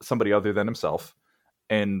about somebody other than himself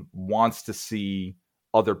and wants to see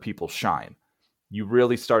other people shine. You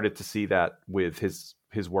really started to see that with his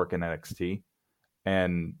work in NXT.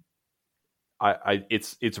 And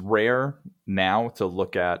it's rare now to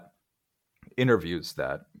look at interviews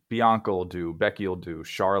that Bianca will do, Becky will do,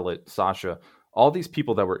 Charlotte, Sasha, all these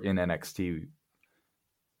people that were in NXT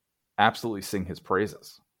absolutely sing his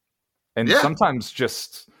praises. And sometimes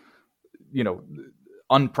just,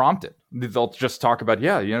 unprompted. They'll just talk about,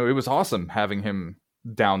 it was awesome having him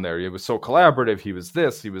down there. It was so collaborative. He was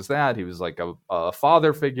this, he was that. He was like a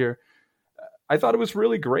father figure. I thought it was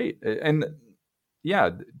really great. And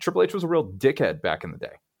Triple H was a real dickhead back in the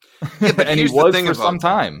day. Yeah, but and he was for some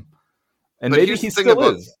time. And maybe he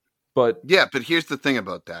still is. But here's the thing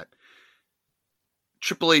about that.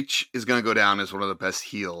 Triple H is going to go down as one of the best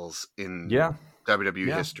heels in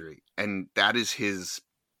WWE history. And that is his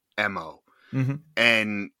MO.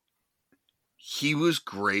 And he was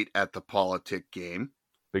great at the politic game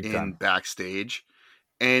backstage.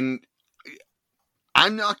 And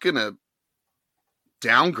I'm not going to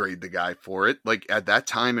downgrade the guy for it. Like at that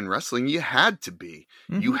time in wrestling, you had to be.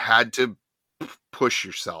 You had to push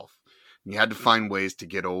yourself. You had to find ways to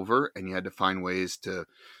get over, and you had to find ways to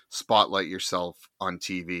spotlight yourself on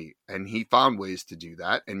TV. And he found ways to do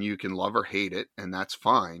that, and you can love or hate it, and that's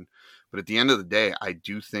fine. But at the end of the day, I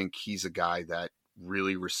do think he's a guy that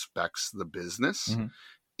really respects the business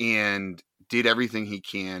and did everything he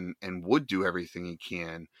can and would do everything he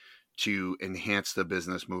can to enhance the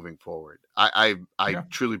business moving forward. I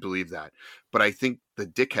truly believe that. But I think the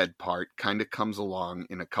dickhead part kind of comes along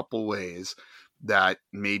in a couple ways that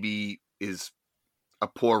maybe is a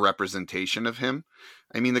poor representation of him.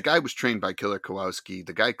 I mean, the guy was trained by Killer Kowalski.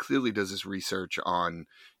 The guy clearly does his research on,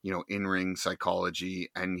 in-ring psychology,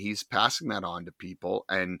 and he's passing that on to people.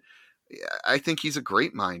 And I think he's a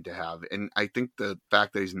great mind to have. And I think the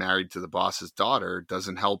fact that he's married to the boss's daughter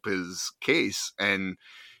doesn't help his case. And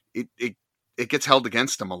it gets held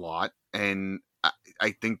against him a lot. And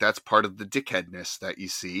I think that's part of the dickheadness that you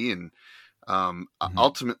see. And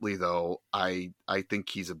ultimately, though, I think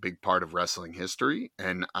he's a big part of wrestling history.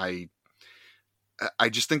 And I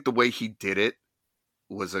just think the way he did it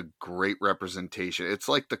was a great representation. It's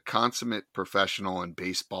like the consummate professional in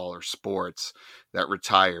baseball or sports that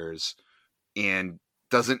retires and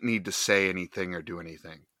doesn't need to say anything or do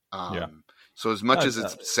anything. So as much as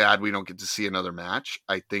it's sad we don't get to see another match,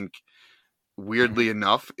 I think weirdly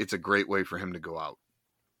enough, it's a great way for him to go out.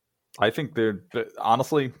 I think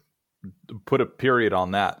honestly, put a period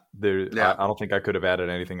on that. I don't think I could have added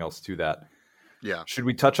anything else to that. Yeah. Should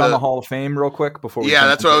we touch on the Hall of Fame real quick before we? Yeah,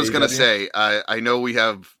 that's what I was going to say. I know we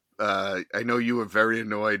have. I know you were very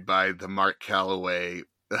annoyed by the Mark Calloway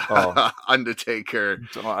Undertaker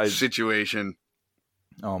situation.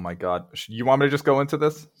 Oh my God! You want me to just go into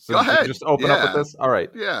this? Go ahead. Just open up with this. All right.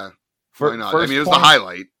 Yeah. Why not? I mean, it was the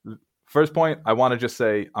highlight. First point, I want to just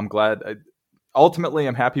say I'm glad. Ultimately,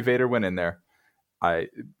 I'm happy Vader went in there. I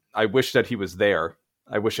wish that he was there.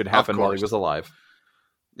 I wish it happened while he was alive.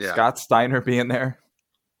 Yeah. Scott Steiner being there.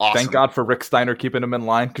 Awesome. Thank God for Rick Steiner keeping him in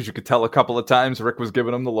line, because you could tell a couple of times Rick was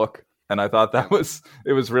giving him the look, and I thought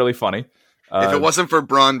it was really funny. If it wasn't for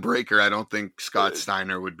Braun Breaker, I don't think Scott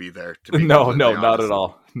Steiner would be there. No, not at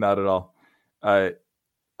all. Not at all.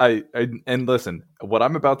 And listen, what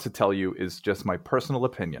I'm about to tell you is just my personal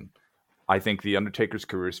opinion. I think The Undertaker's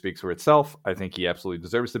career speaks for itself. I think he absolutely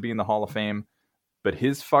deserves to be in the Hall of Fame, but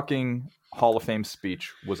his fucking Hall of Fame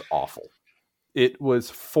speech was awful. It was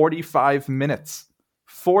 45 minutes.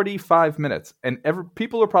 45 minutes. And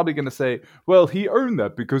people are probably going to say, well, he earned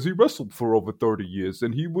that because he wrestled for over 30 years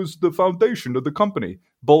and he was the foundation of the company.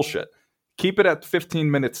 Bullshit. Keep it at 15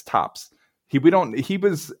 minutes tops. In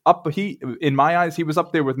my eyes, he was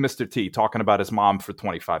up there with Mr. T talking about his mom for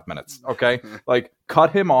 25 minutes. Okay. Like,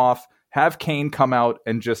 cut him off, have Kane come out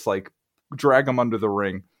and just like drag him under the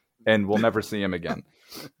ring, and we'll never see him again.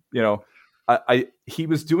 He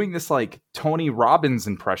was doing this like Tony Robbins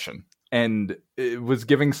impression, and it was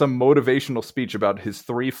giving some motivational speech about his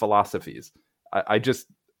 3 philosophies. I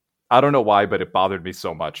don't know why, but it bothered me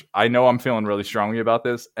so much. I know I'm feeling really strongly about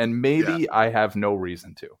this, and maybe I have no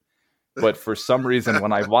reason to. But for some reason,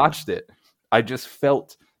 when I watched it, I just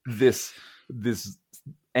felt this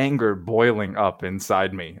anger boiling up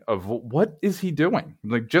inside me of what is he doing?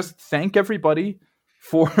 Like, just thank everybody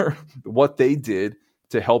for what they did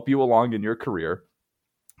to help you along in your career.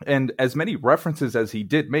 And as many references as he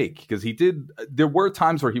did make, because there were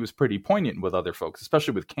times where he was pretty poignant with other folks,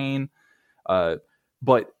 especially with Kane.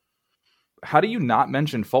 But how do you not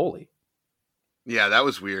mention Foley? Yeah, that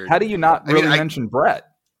was weird. How do you not mention Brett?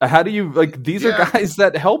 How do you, these are guys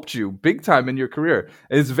that helped you big time in your career.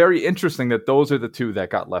 It's very interesting that those are the 2 that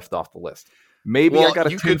got left off the list. Maybe I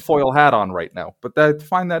got a tinfoil hat on right now, but I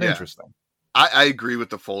find that interesting. I agree with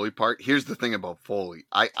the Foley part. Here's the thing about Foley.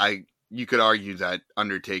 You could argue that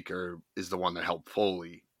Undertaker is the one that helped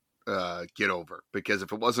Foley get over, because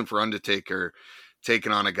if it wasn't for Undertaker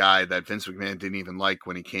taking on a guy that Vince McMahon didn't even like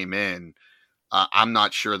when he came in, I'm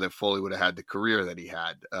not sure that Foley would have had the career that he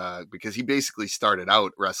had, because he basically started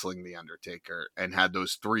out wrestling The Undertaker and had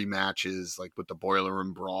those 3 matches, like with the Boiler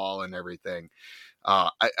Room Brawl and everything. I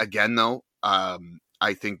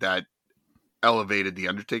think that elevated The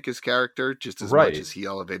Undertaker's character just as much as he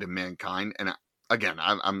elevated Mankind. And again,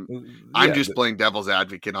 I'm just playing devil's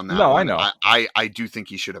advocate on that. No, one. I know. I do think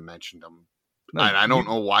he should have mentioned him. No, I don't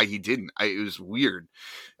know why he didn't. It was weird.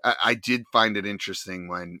 I did find it interesting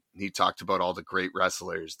when he talked about all the great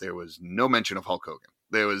wrestlers. There was no mention of Hulk Hogan.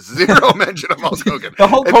 There was 0 mention of Hulk Hogan. The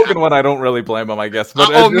Hulk Hogan one, I don't really blame him, I guess.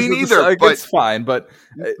 But me neither. It's fine, but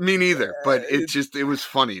me neither. But it was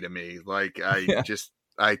funny to me. Like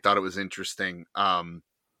I thought it was interesting.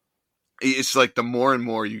 It's like the more and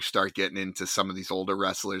more you start getting into some of these older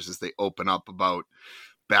wrestlers as they open up about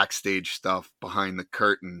backstage stuff behind the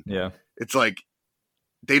curtain. Yeah. It's like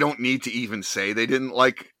they don't need to even say they didn't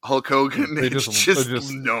like Hulk Hogan. It's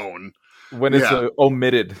just known. When it's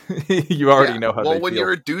omitted, you already know how they feel. When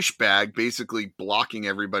you're a douchebag basically blocking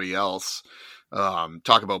everybody else,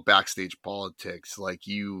 talk about backstage politics, like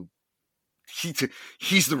he's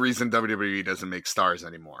the reason WWE doesn't make stars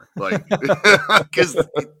anymore. Like, because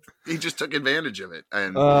he just took advantage of it.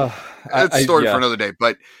 And it's a story for another day.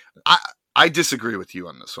 But I disagree with you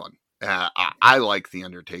on this one. I like the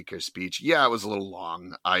Undertaker's speech. Yeah, it was a little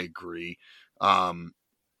long. I agree. I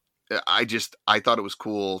thought it was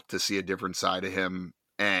cool to see a different side of him,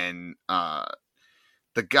 and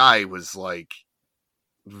the guy was like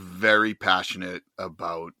very passionate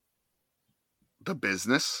about the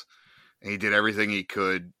business, and he did everything he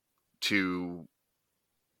could to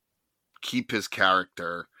keep his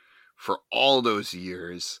character for all those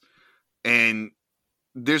years. And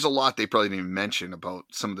there's a lot they probably didn't even mention about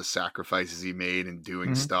some of the sacrifices he made and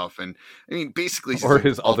doing stuff. And I mean, basically, or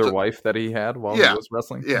his other wife that he had while he was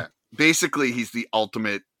wrestling. Yeah. Basically, he's the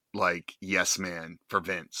ultimate like yes man for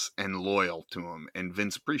Vince and loyal to him. And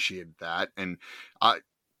Vince appreciated that. And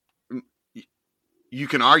you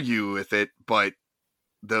can argue with it, but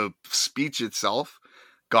the speech itself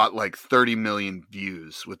got like 30 million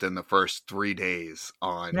views within the first 3 days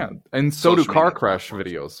on and so do car crash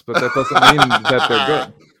videos, but that doesn't mean that they're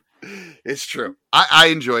good. It's true. I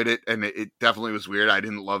enjoyed it, and it definitely was weird. I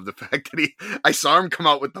didn't love the fact that I saw him come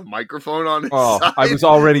out with the microphone on his side. I was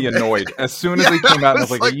already annoyed as soon as he came out. I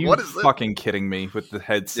was like, are you fucking kidding me with the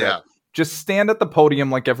headset? Yeah. Just stand at the podium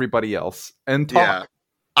like everybody else and talk. Yeah.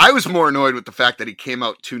 I was more annoyed with the fact that he came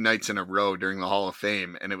out 2 nights in a row during the Hall of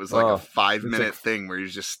Fame, and it was like a 5-minute thing where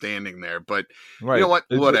he's just standing there. But you know what?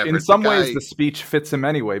 Whatever. In some ways, the speech fits him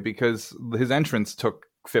anyway because his entrance took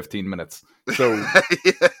 15 minutes. So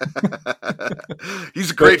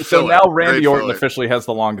he's a great filler. So now Randy Orton officially has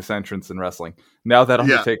the longest entrance in wrestling. Now that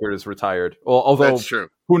Undertaker is retired. Well, although that's true.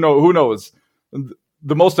 Who knows?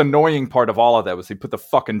 The most annoying part of all of that was he put the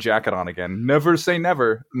fucking jacket on again. Never say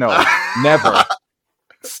never. No, never.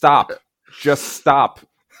 Stop. Just stop.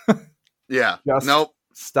 Yeah. Nope.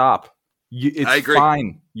 Stop. It's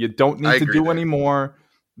fine. You don't need to do anymore.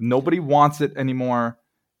 Nobody wants it anymore.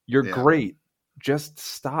 You're great. Just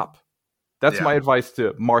stop. That's my advice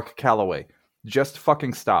to Mark Calloway. Just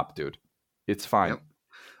fucking stop, dude. It's fine. Yep.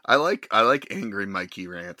 I like angry Mikey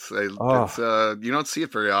rants. You don't see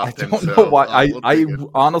it very often. I don't know why. I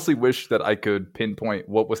honestly wish that I could pinpoint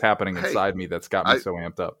what was happening inside me that's got me so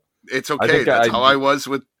amped up. It's okay. That's how I was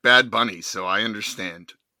with Bad Bunny, so I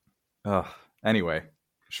understand. Anyway,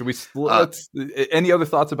 should we? Any other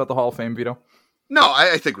thoughts about the Hall of Fame, Vito? No,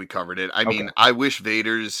 I think we covered it. I mean, I wish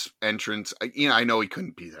Vader's entrance. I know he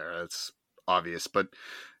couldn't be there. That's obvious, but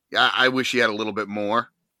I wish he had a little bit more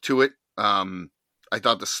to it. I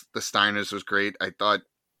thought the Steiners was great. I thought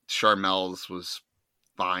Sharmel's was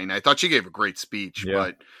fine. I thought she gave a great speech,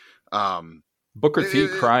 but Booker T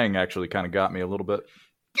crying actually kind of got me a little bit.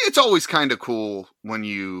 It's always kind of cool when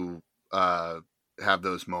you have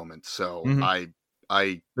those moments. So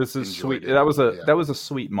this is sweet. That was a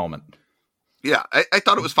sweet moment. Yeah, I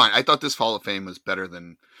thought it was fine. I thought this Hall of Fame was better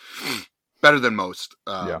than most.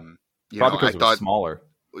 Probably because it was smaller.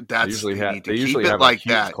 They usually have like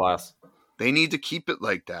that. Class. They need to keep it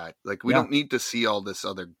like that. Like we don't need to see all this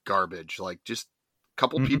other garbage. Like just a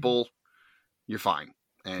couple people, you're fine.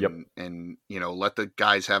 And let the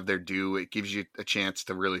guys have their due. It gives you a chance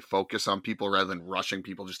to really focus on people rather than rushing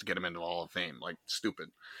people just to get them into the Hall of Fame. Like stupid.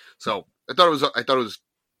 So I thought it was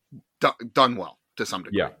done well to some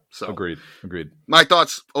degree. Yeah. So agreed. My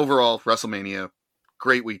thoughts overall: WrestleMania,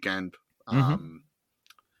 great weekend.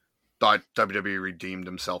 Thought WWE redeemed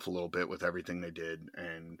himself a little bit with everything they did,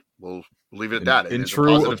 and we'll leave it at that. In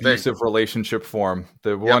true abusive relationship form,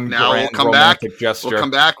 now we'll come back. Gesture. We'll come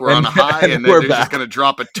back. We're on a high, and then they're just going to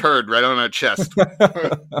drop a turd right on our chest.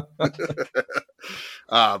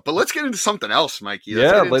 But let's get into something else, Mikey.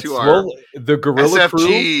 Let's the Gorilla SFG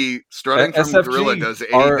crew. Strutting from SFG, Gorilla does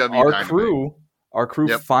AEW Our crew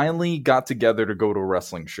finally got together to go to a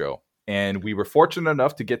wrestling show. And we were fortunate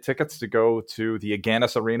enough to get tickets to go to the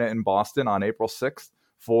Agganis Arena in Boston on April 6th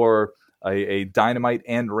for a Dynamite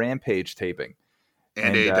and Rampage taping.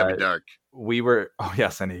 And AEW Dark. And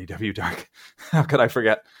AEW Dark. How could I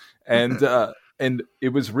forget? And and it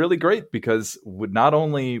was really great because not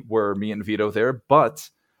only were me and Vito there, but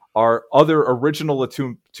our other original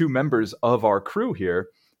two members of our crew here,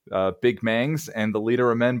 Big Mangs and the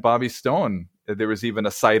leader of men, Bobby Stone. There was even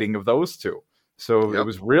a sighting of those two. So it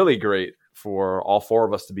was really great for all four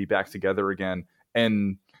of us to be back together again.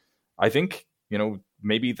 And I think,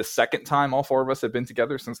 maybe the second time all four of us have been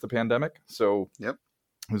together since the pandemic. So it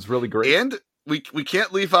was really great. And we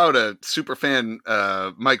can't leave out a super fan,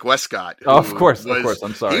 Mike Westcott. Of course.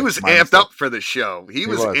 I'm sorry. He was amped up for the show. He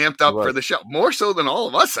was amped up for the show. More so than all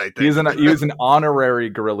of us, I think. He was an honorary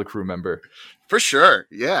Gorilla Crew member. For sure.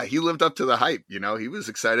 Yeah. He lived up to the hype. He was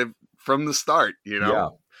excited from the start, Yeah.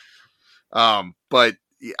 But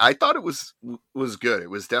I thought it was good. It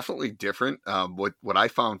was definitely different. What I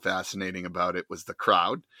found fascinating about it was the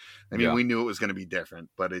crowd. I mean, we knew it was going to be different,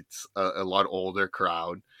 but it's a lot older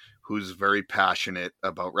crowd who's very passionate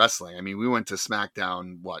about wrestling. I mean, we went to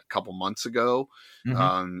SmackDown a couple months ago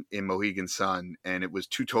in Mohegan Sun, and it was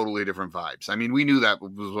two totally different vibes. I mean, we knew that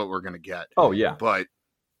was what we're going to get. Oh yeah, but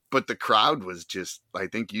the crowd was just, I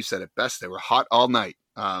think you said it best. They were hot all night.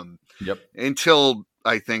 Until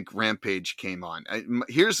I think Rampage came on.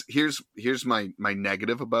 Here's my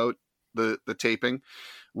negative about the taping.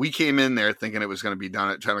 We came in there thinking it was going to be done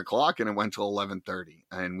at 10 o'clock, and it went till 11:30,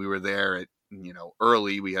 and we were there at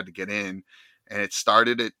early. We had to get in, and it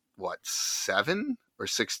started at 7 or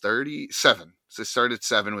 6:30? 7. So it started at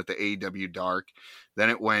 7 with the AEW Dark. Then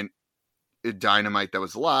it went Dynamite that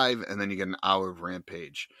was live, and then you get an hour of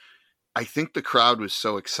Rampage. I think the crowd was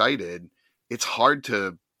so excited. It's hard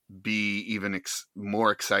to be even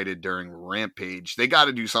more excited during Rampage. They got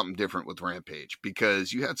to do something different with Rampage,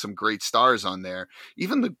 because you had some great stars on there.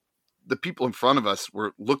 Even the people in front of us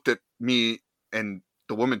looked at me, and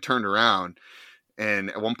the woman turned around, and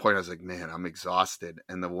at one point I was like, man, I'm exhausted.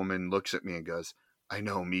 And the woman looks at me and goes, I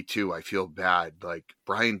know, me too. I feel bad. Like,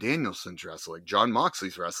 Bryan Danielson's wrestling, Jon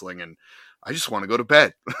Moxley's wrestling, and I just want to go to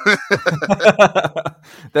bed.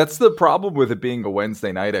 That's the problem with it being a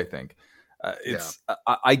Wednesday night, I think.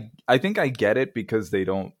 I think I get it, because they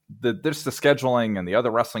don't. There's the scheduling and the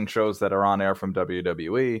other wrestling shows that are on air from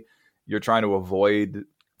WWE. You're trying to avoid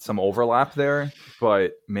some overlap there,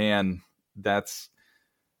 but man,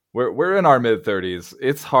 we're in our mid-30s.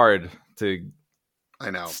 It's hard to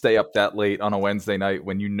stay up that late on a Wednesday night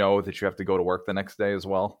when you know that you have to go to work the next day as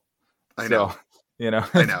well. I know.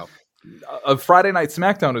 A Friday night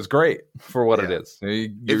SmackDown is great for what it is.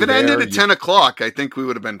 If it ended at 10 o'clock, I think we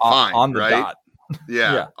would have been fine. On the right? dot.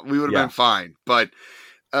 Yeah, we would have been fine. But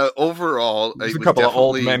overall, there's a couple of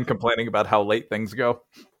old men complaining about how late things go.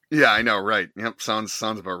 Yeah, I know, right? Yep, sounds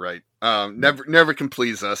about right. Never can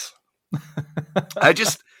please us.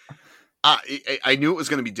 I knew it was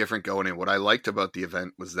going to be different going in. What I liked about the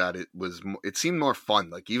event was that it seemed more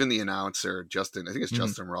fun. Like, even the announcer, Justin, I think it's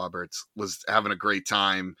Justin Roberts, was having a great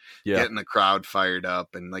time getting the crowd fired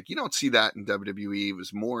up. And like, you don't see that in WWE. It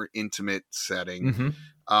was more intimate setting.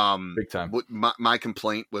 Big time. My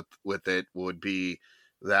complaint with it would be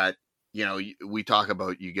that, we talk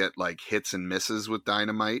about, you get like hits and misses with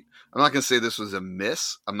Dynamite. I'm not going to say this was a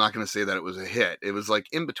miss. I'm not going to say that it was a hit. It was like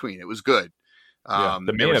in between. It was good. The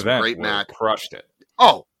main event great match. Crushed it.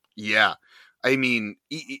 Oh yeah, I mean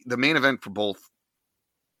the main event for both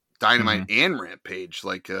Dynamite and Rampage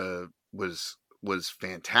was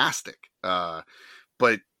fantastic.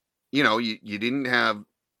 But you didn't have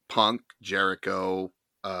Punk, Jericho.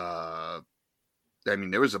 I mean,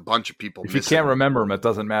 there was a bunch of people. If you can't remember him, it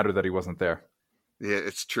doesn't matter that he wasn't there. Yeah,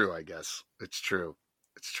 it's true. I guess it's true.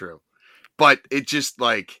 But it just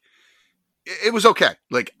it was okay.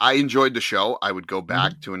 Like, I enjoyed the show. I would go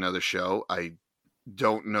back to another show. I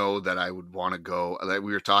don't know that I would want to go. Like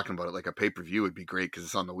we were talking about it, like a pay-per-view would be great because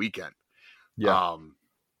it's on the weekend. Yeah.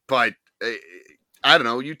 But I don't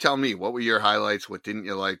know. You tell me. What were your highlights? What didn't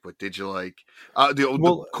you like? What did you like?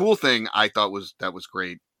 The cool thing I thought was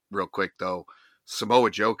great. Real quick though, Samoa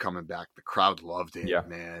Joe coming back. The crowd loved it,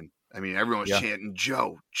 man. I mean, everyone was chanting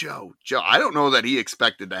Joe, Joe, Joe. I don't know that he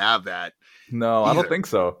expected to have that. No, either. I don't think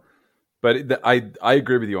so. But I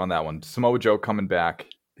agree with you on that one. Samoa Joe coming back,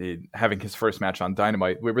 having his first match on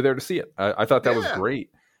Dynamite. We were there to see it. I thought that was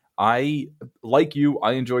great. I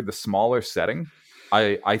enjoyed the smaller setting.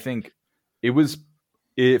 I think it was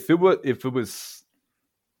if it was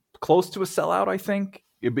close to a sellout. I think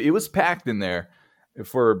it was packed in there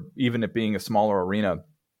for even it being a smaller arena,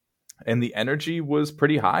 and the energy was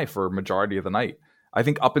pretty high for a majority of the night. I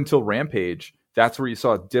think up until Rampage, that's where you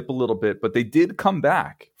saw it dip a little bit, but they did come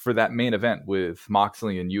back for that main event with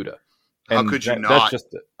Moxley and Yuta. And how could you not?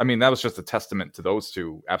 That was just a testament to those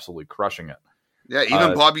two absolutely crushing it. Yeah,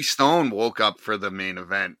 even Bobby Stone woke up for the main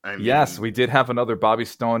event. Yes, we did have another Bobby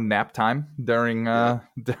Stone nap time during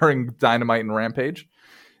Dynamite and Rampage.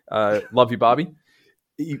 Love you, Bobby.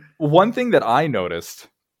 One thing that I noticed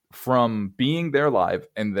from being there live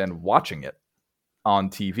and then watching it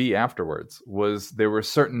on TV afterwards was there were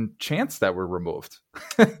certain chants that were removed.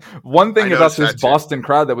 One thing about this Boston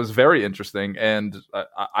crowd that was very interesting, and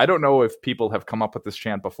I don't know if people have come up with this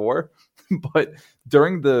chant before, but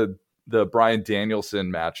during the Bryan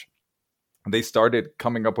Danielson match, they started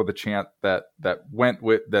coming up with a chant that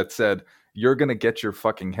said, "You're gonna get your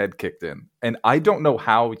fucking head kicked in." And I don't know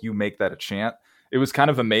how you make that a chant. It was kind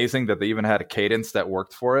of amazing that they even had a cadence that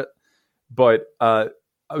worked for it. But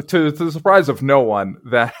to the surprise of no one,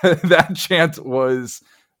 that that chant was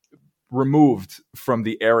removed from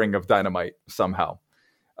the airing of Dynamite somehow.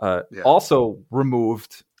 Also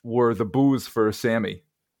removed were the boos for Sammy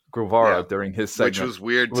Guevara during his segment, which was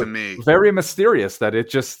weird to me. Very mysterious that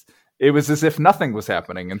it was as if nothing was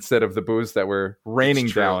happening instead of the boos that were raining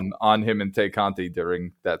down on him and Tay Conti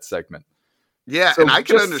during that segment. Yeah, so and I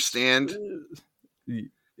can understand.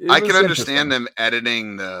 I can understand them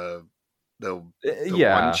editing the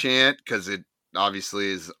one chant because it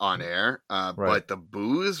obviously is on air. But the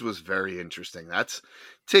boos was very interesting. That's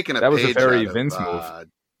taking a that was page a very out Vince of, move.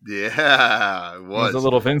 Yeah, it was a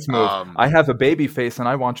little Vince move. I have a baby face and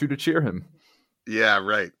I want you to cheer him. Yeah,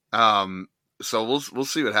 right. So we'll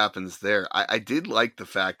see what happens there. I did like the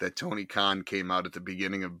fact that Tony Khan came out at the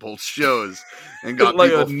beginning of both shows and got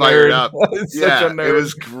like people fired up. Yeah, it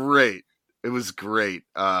was great. It was great.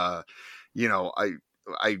 You know,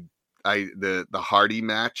 the Hardy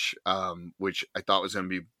match, which I thought was going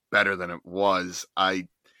to be better than it was. I'll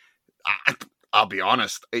be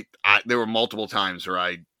honest. There were multiple times where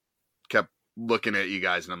I kept looking at you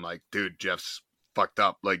guys and I'm like, dude, Jeff's fucked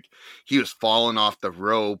up. Like he was falling off the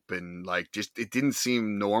rope and like just it didn't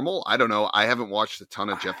seem normal. I don't know. I haven't watched a ton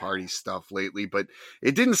of Jeff Hardy stuff lately, but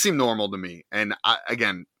it didn't seem normal to me. And I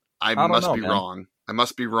must be wrong. I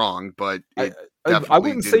must be wrong, but I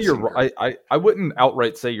wouldn't say you're wrong. I wouldn't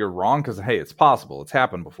outright say you're wrong because hey, it's possible. It's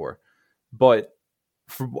happened before. But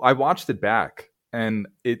I watched it back and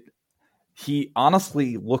he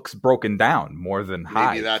honestly looks broken down more than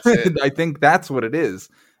high. Maybe that's it. I think that's what it is.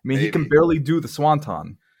 I mean, he can barely do the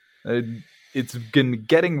swanton. It's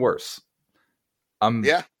getting worse. I'm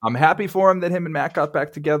happy for him that him and Matt got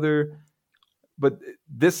back together. But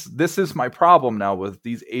this is my problem now with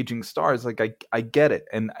these aging stars. Like I get it,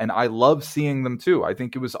 and I love seeing them too. I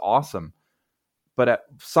think it was awesome. But at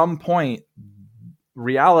some point,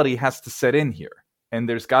 reality has to set in here, and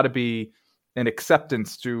there's got to be an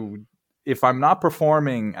acceptance to if I'm not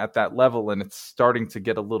performing at that level and it's starting to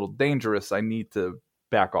get a little dangerous, I need to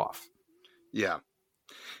back off. Yeah.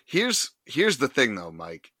 Here's the thing though,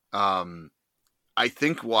 Mike. I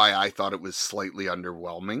think why I thought it was slightly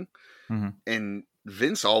underwhelming. Mm-hmm. And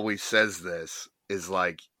Vince always says this is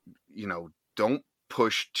like, you know, don't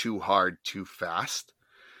push too hard too fast.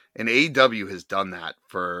 And AEW has done that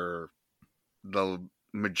for the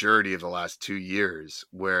majority of the last 2 years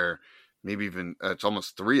where maybe even it's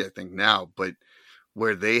almost 3, I think now, but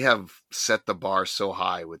where they have set the bar so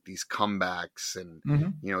high with these comebacks and,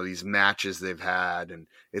 you know, these matches they've had. And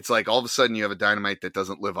it's like all of a sudden you have a Dynamite that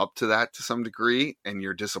doesn't live up to that to some degree and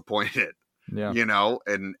you're disappointed, you know?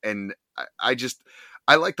 And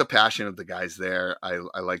I like the passion of the guys there.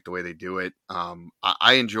 I like the way they do it.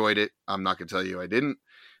 I enjoyed it. I'm not going to tell you I didn't.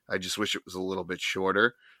 I just wish it was a little bit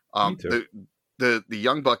shorter. Me too. The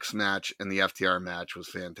Young Bucks match and the FTR match was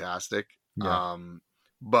fantastic. Yeah.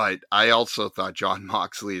 But I also thought Jon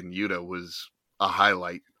Moxley and Yuta was a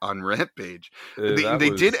highlight on Rampage.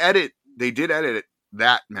 They did edit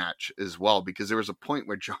that match as well because there was a point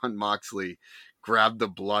where Jon Moxley grabbed the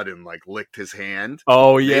blood and like licked his hand.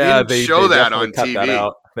 Oh yeah, they show that on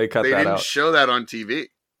TV. They didn't show that on TV.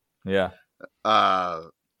 Yeah.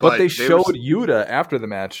 But they showed Yuta after the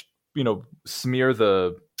match, you know, smear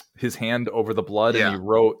his hand over the blood and he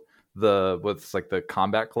wrote what's like the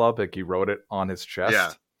Combat Club, like he wrote it on his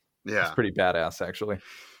chest. Yeah. It's pretty badass actually.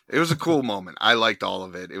 It was a cool moment. I liked all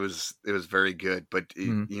of it. It was very good, but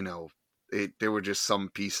you know, there were just some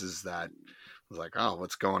pieces that was like, oh,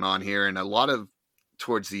 what's going on here? And a lot of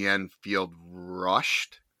towards the end felt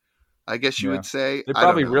rushed, I guess you would say. They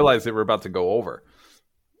probably realized they were about to go over.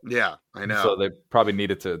 Yeah, I know. So they probably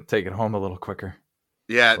needed to take it home a little quicker.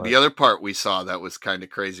 Yeah, the other part we saw that was kind of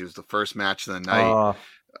crazy was the first match of the night.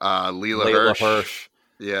 Layla Hirsch.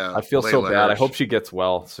 Yeah, I feel so bad. I hope she gets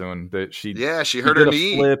well soon. She hurt her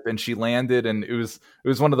knee, flip, and she landed, and it was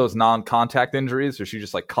one of those non-contact injuries where she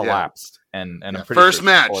just like collapsed. And I'm pretty first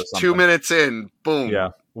match, 2 minutes in, boom. Yeah,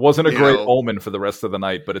 wasn't a great omen for the rest of the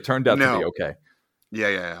night, but it turned out to be okay.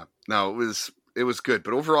 Yeah. No, it was good,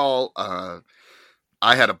 but overall,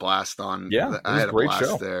 I had a blast on. Yeah, I had a great blast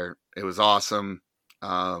show there. It was awesome.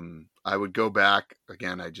 I would go back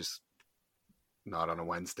again. Not on a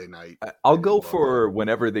Wednesday night. I'll go for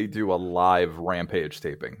whenever they do a live Rampage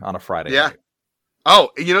taping on a Friday night. Oh,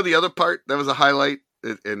 you know, the other part that was a highlight,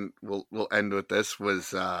 and we'll end with this,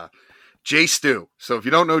 was Jay Stu. So if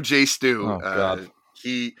you don't know Jay Stu,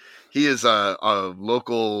 he is a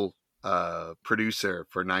local producer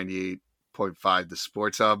for 98.5 The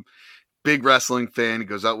Sports Hub. Big wrestling fan. He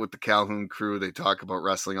goes out with the Calhoun crew. They talk about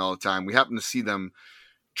wrestling all the time. We happened to see them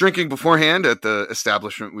drinking beforehand at the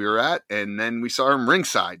establishment we were at, and then we saw him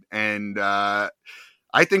ringside, and I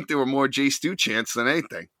think there were more Jay Stu chants than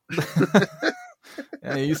anything.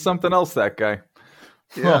 Yeah, he's something else, that guy.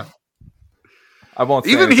 Yeah. I won't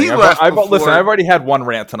say even anything. He left. Listen, I've already had one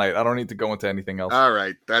rant tonight. I don't need to go into anything else. All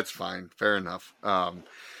right, that's fine. Fair enough.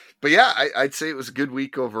 But yeah, I'd say it was a good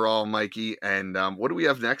week overall, Mikey. And what do we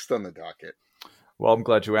have next on the docket? Well, I'm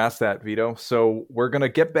glad you asked that, Vito. So we're going to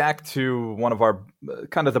get back to one of our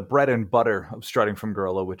kind of the bread and butter of Strutting from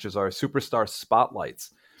Gorilla, which is our Superstar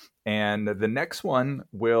Spotlights. And the next one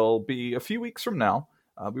will be a few weeks from now.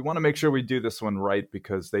 We want to make sure we do this one right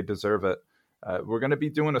because they deserve it. We're going to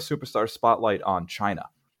be doing a Superstar Spotlight on Chyna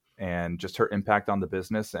and just her impact on the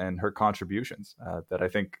business and her contributions that I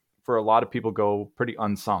think for a lot of people go pretty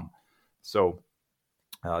unsung. So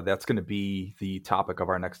that's going to be the topic of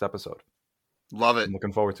our next episode. Love it. I'm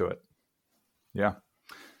looking forward to it. Yeah.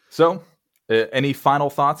 So any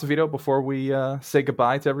final thoughts, Vito, before we say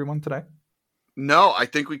goodbye to everyone today? No, I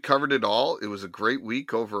think we covered it all. It was a great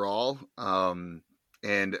week overall.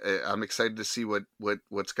 And I'm excited to see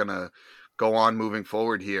what's going to go on moving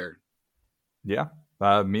forward here. Yeah,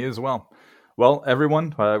 me as well. Well,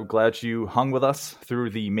 everyone, I'm glad you hung with us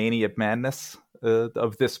through the Mania Madness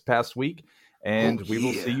of this past week. And we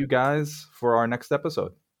will see you guys for our next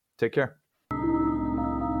episode. Take care.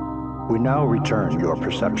 We now return your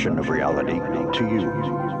perception of reality to you.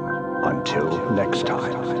 Until next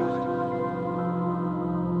time.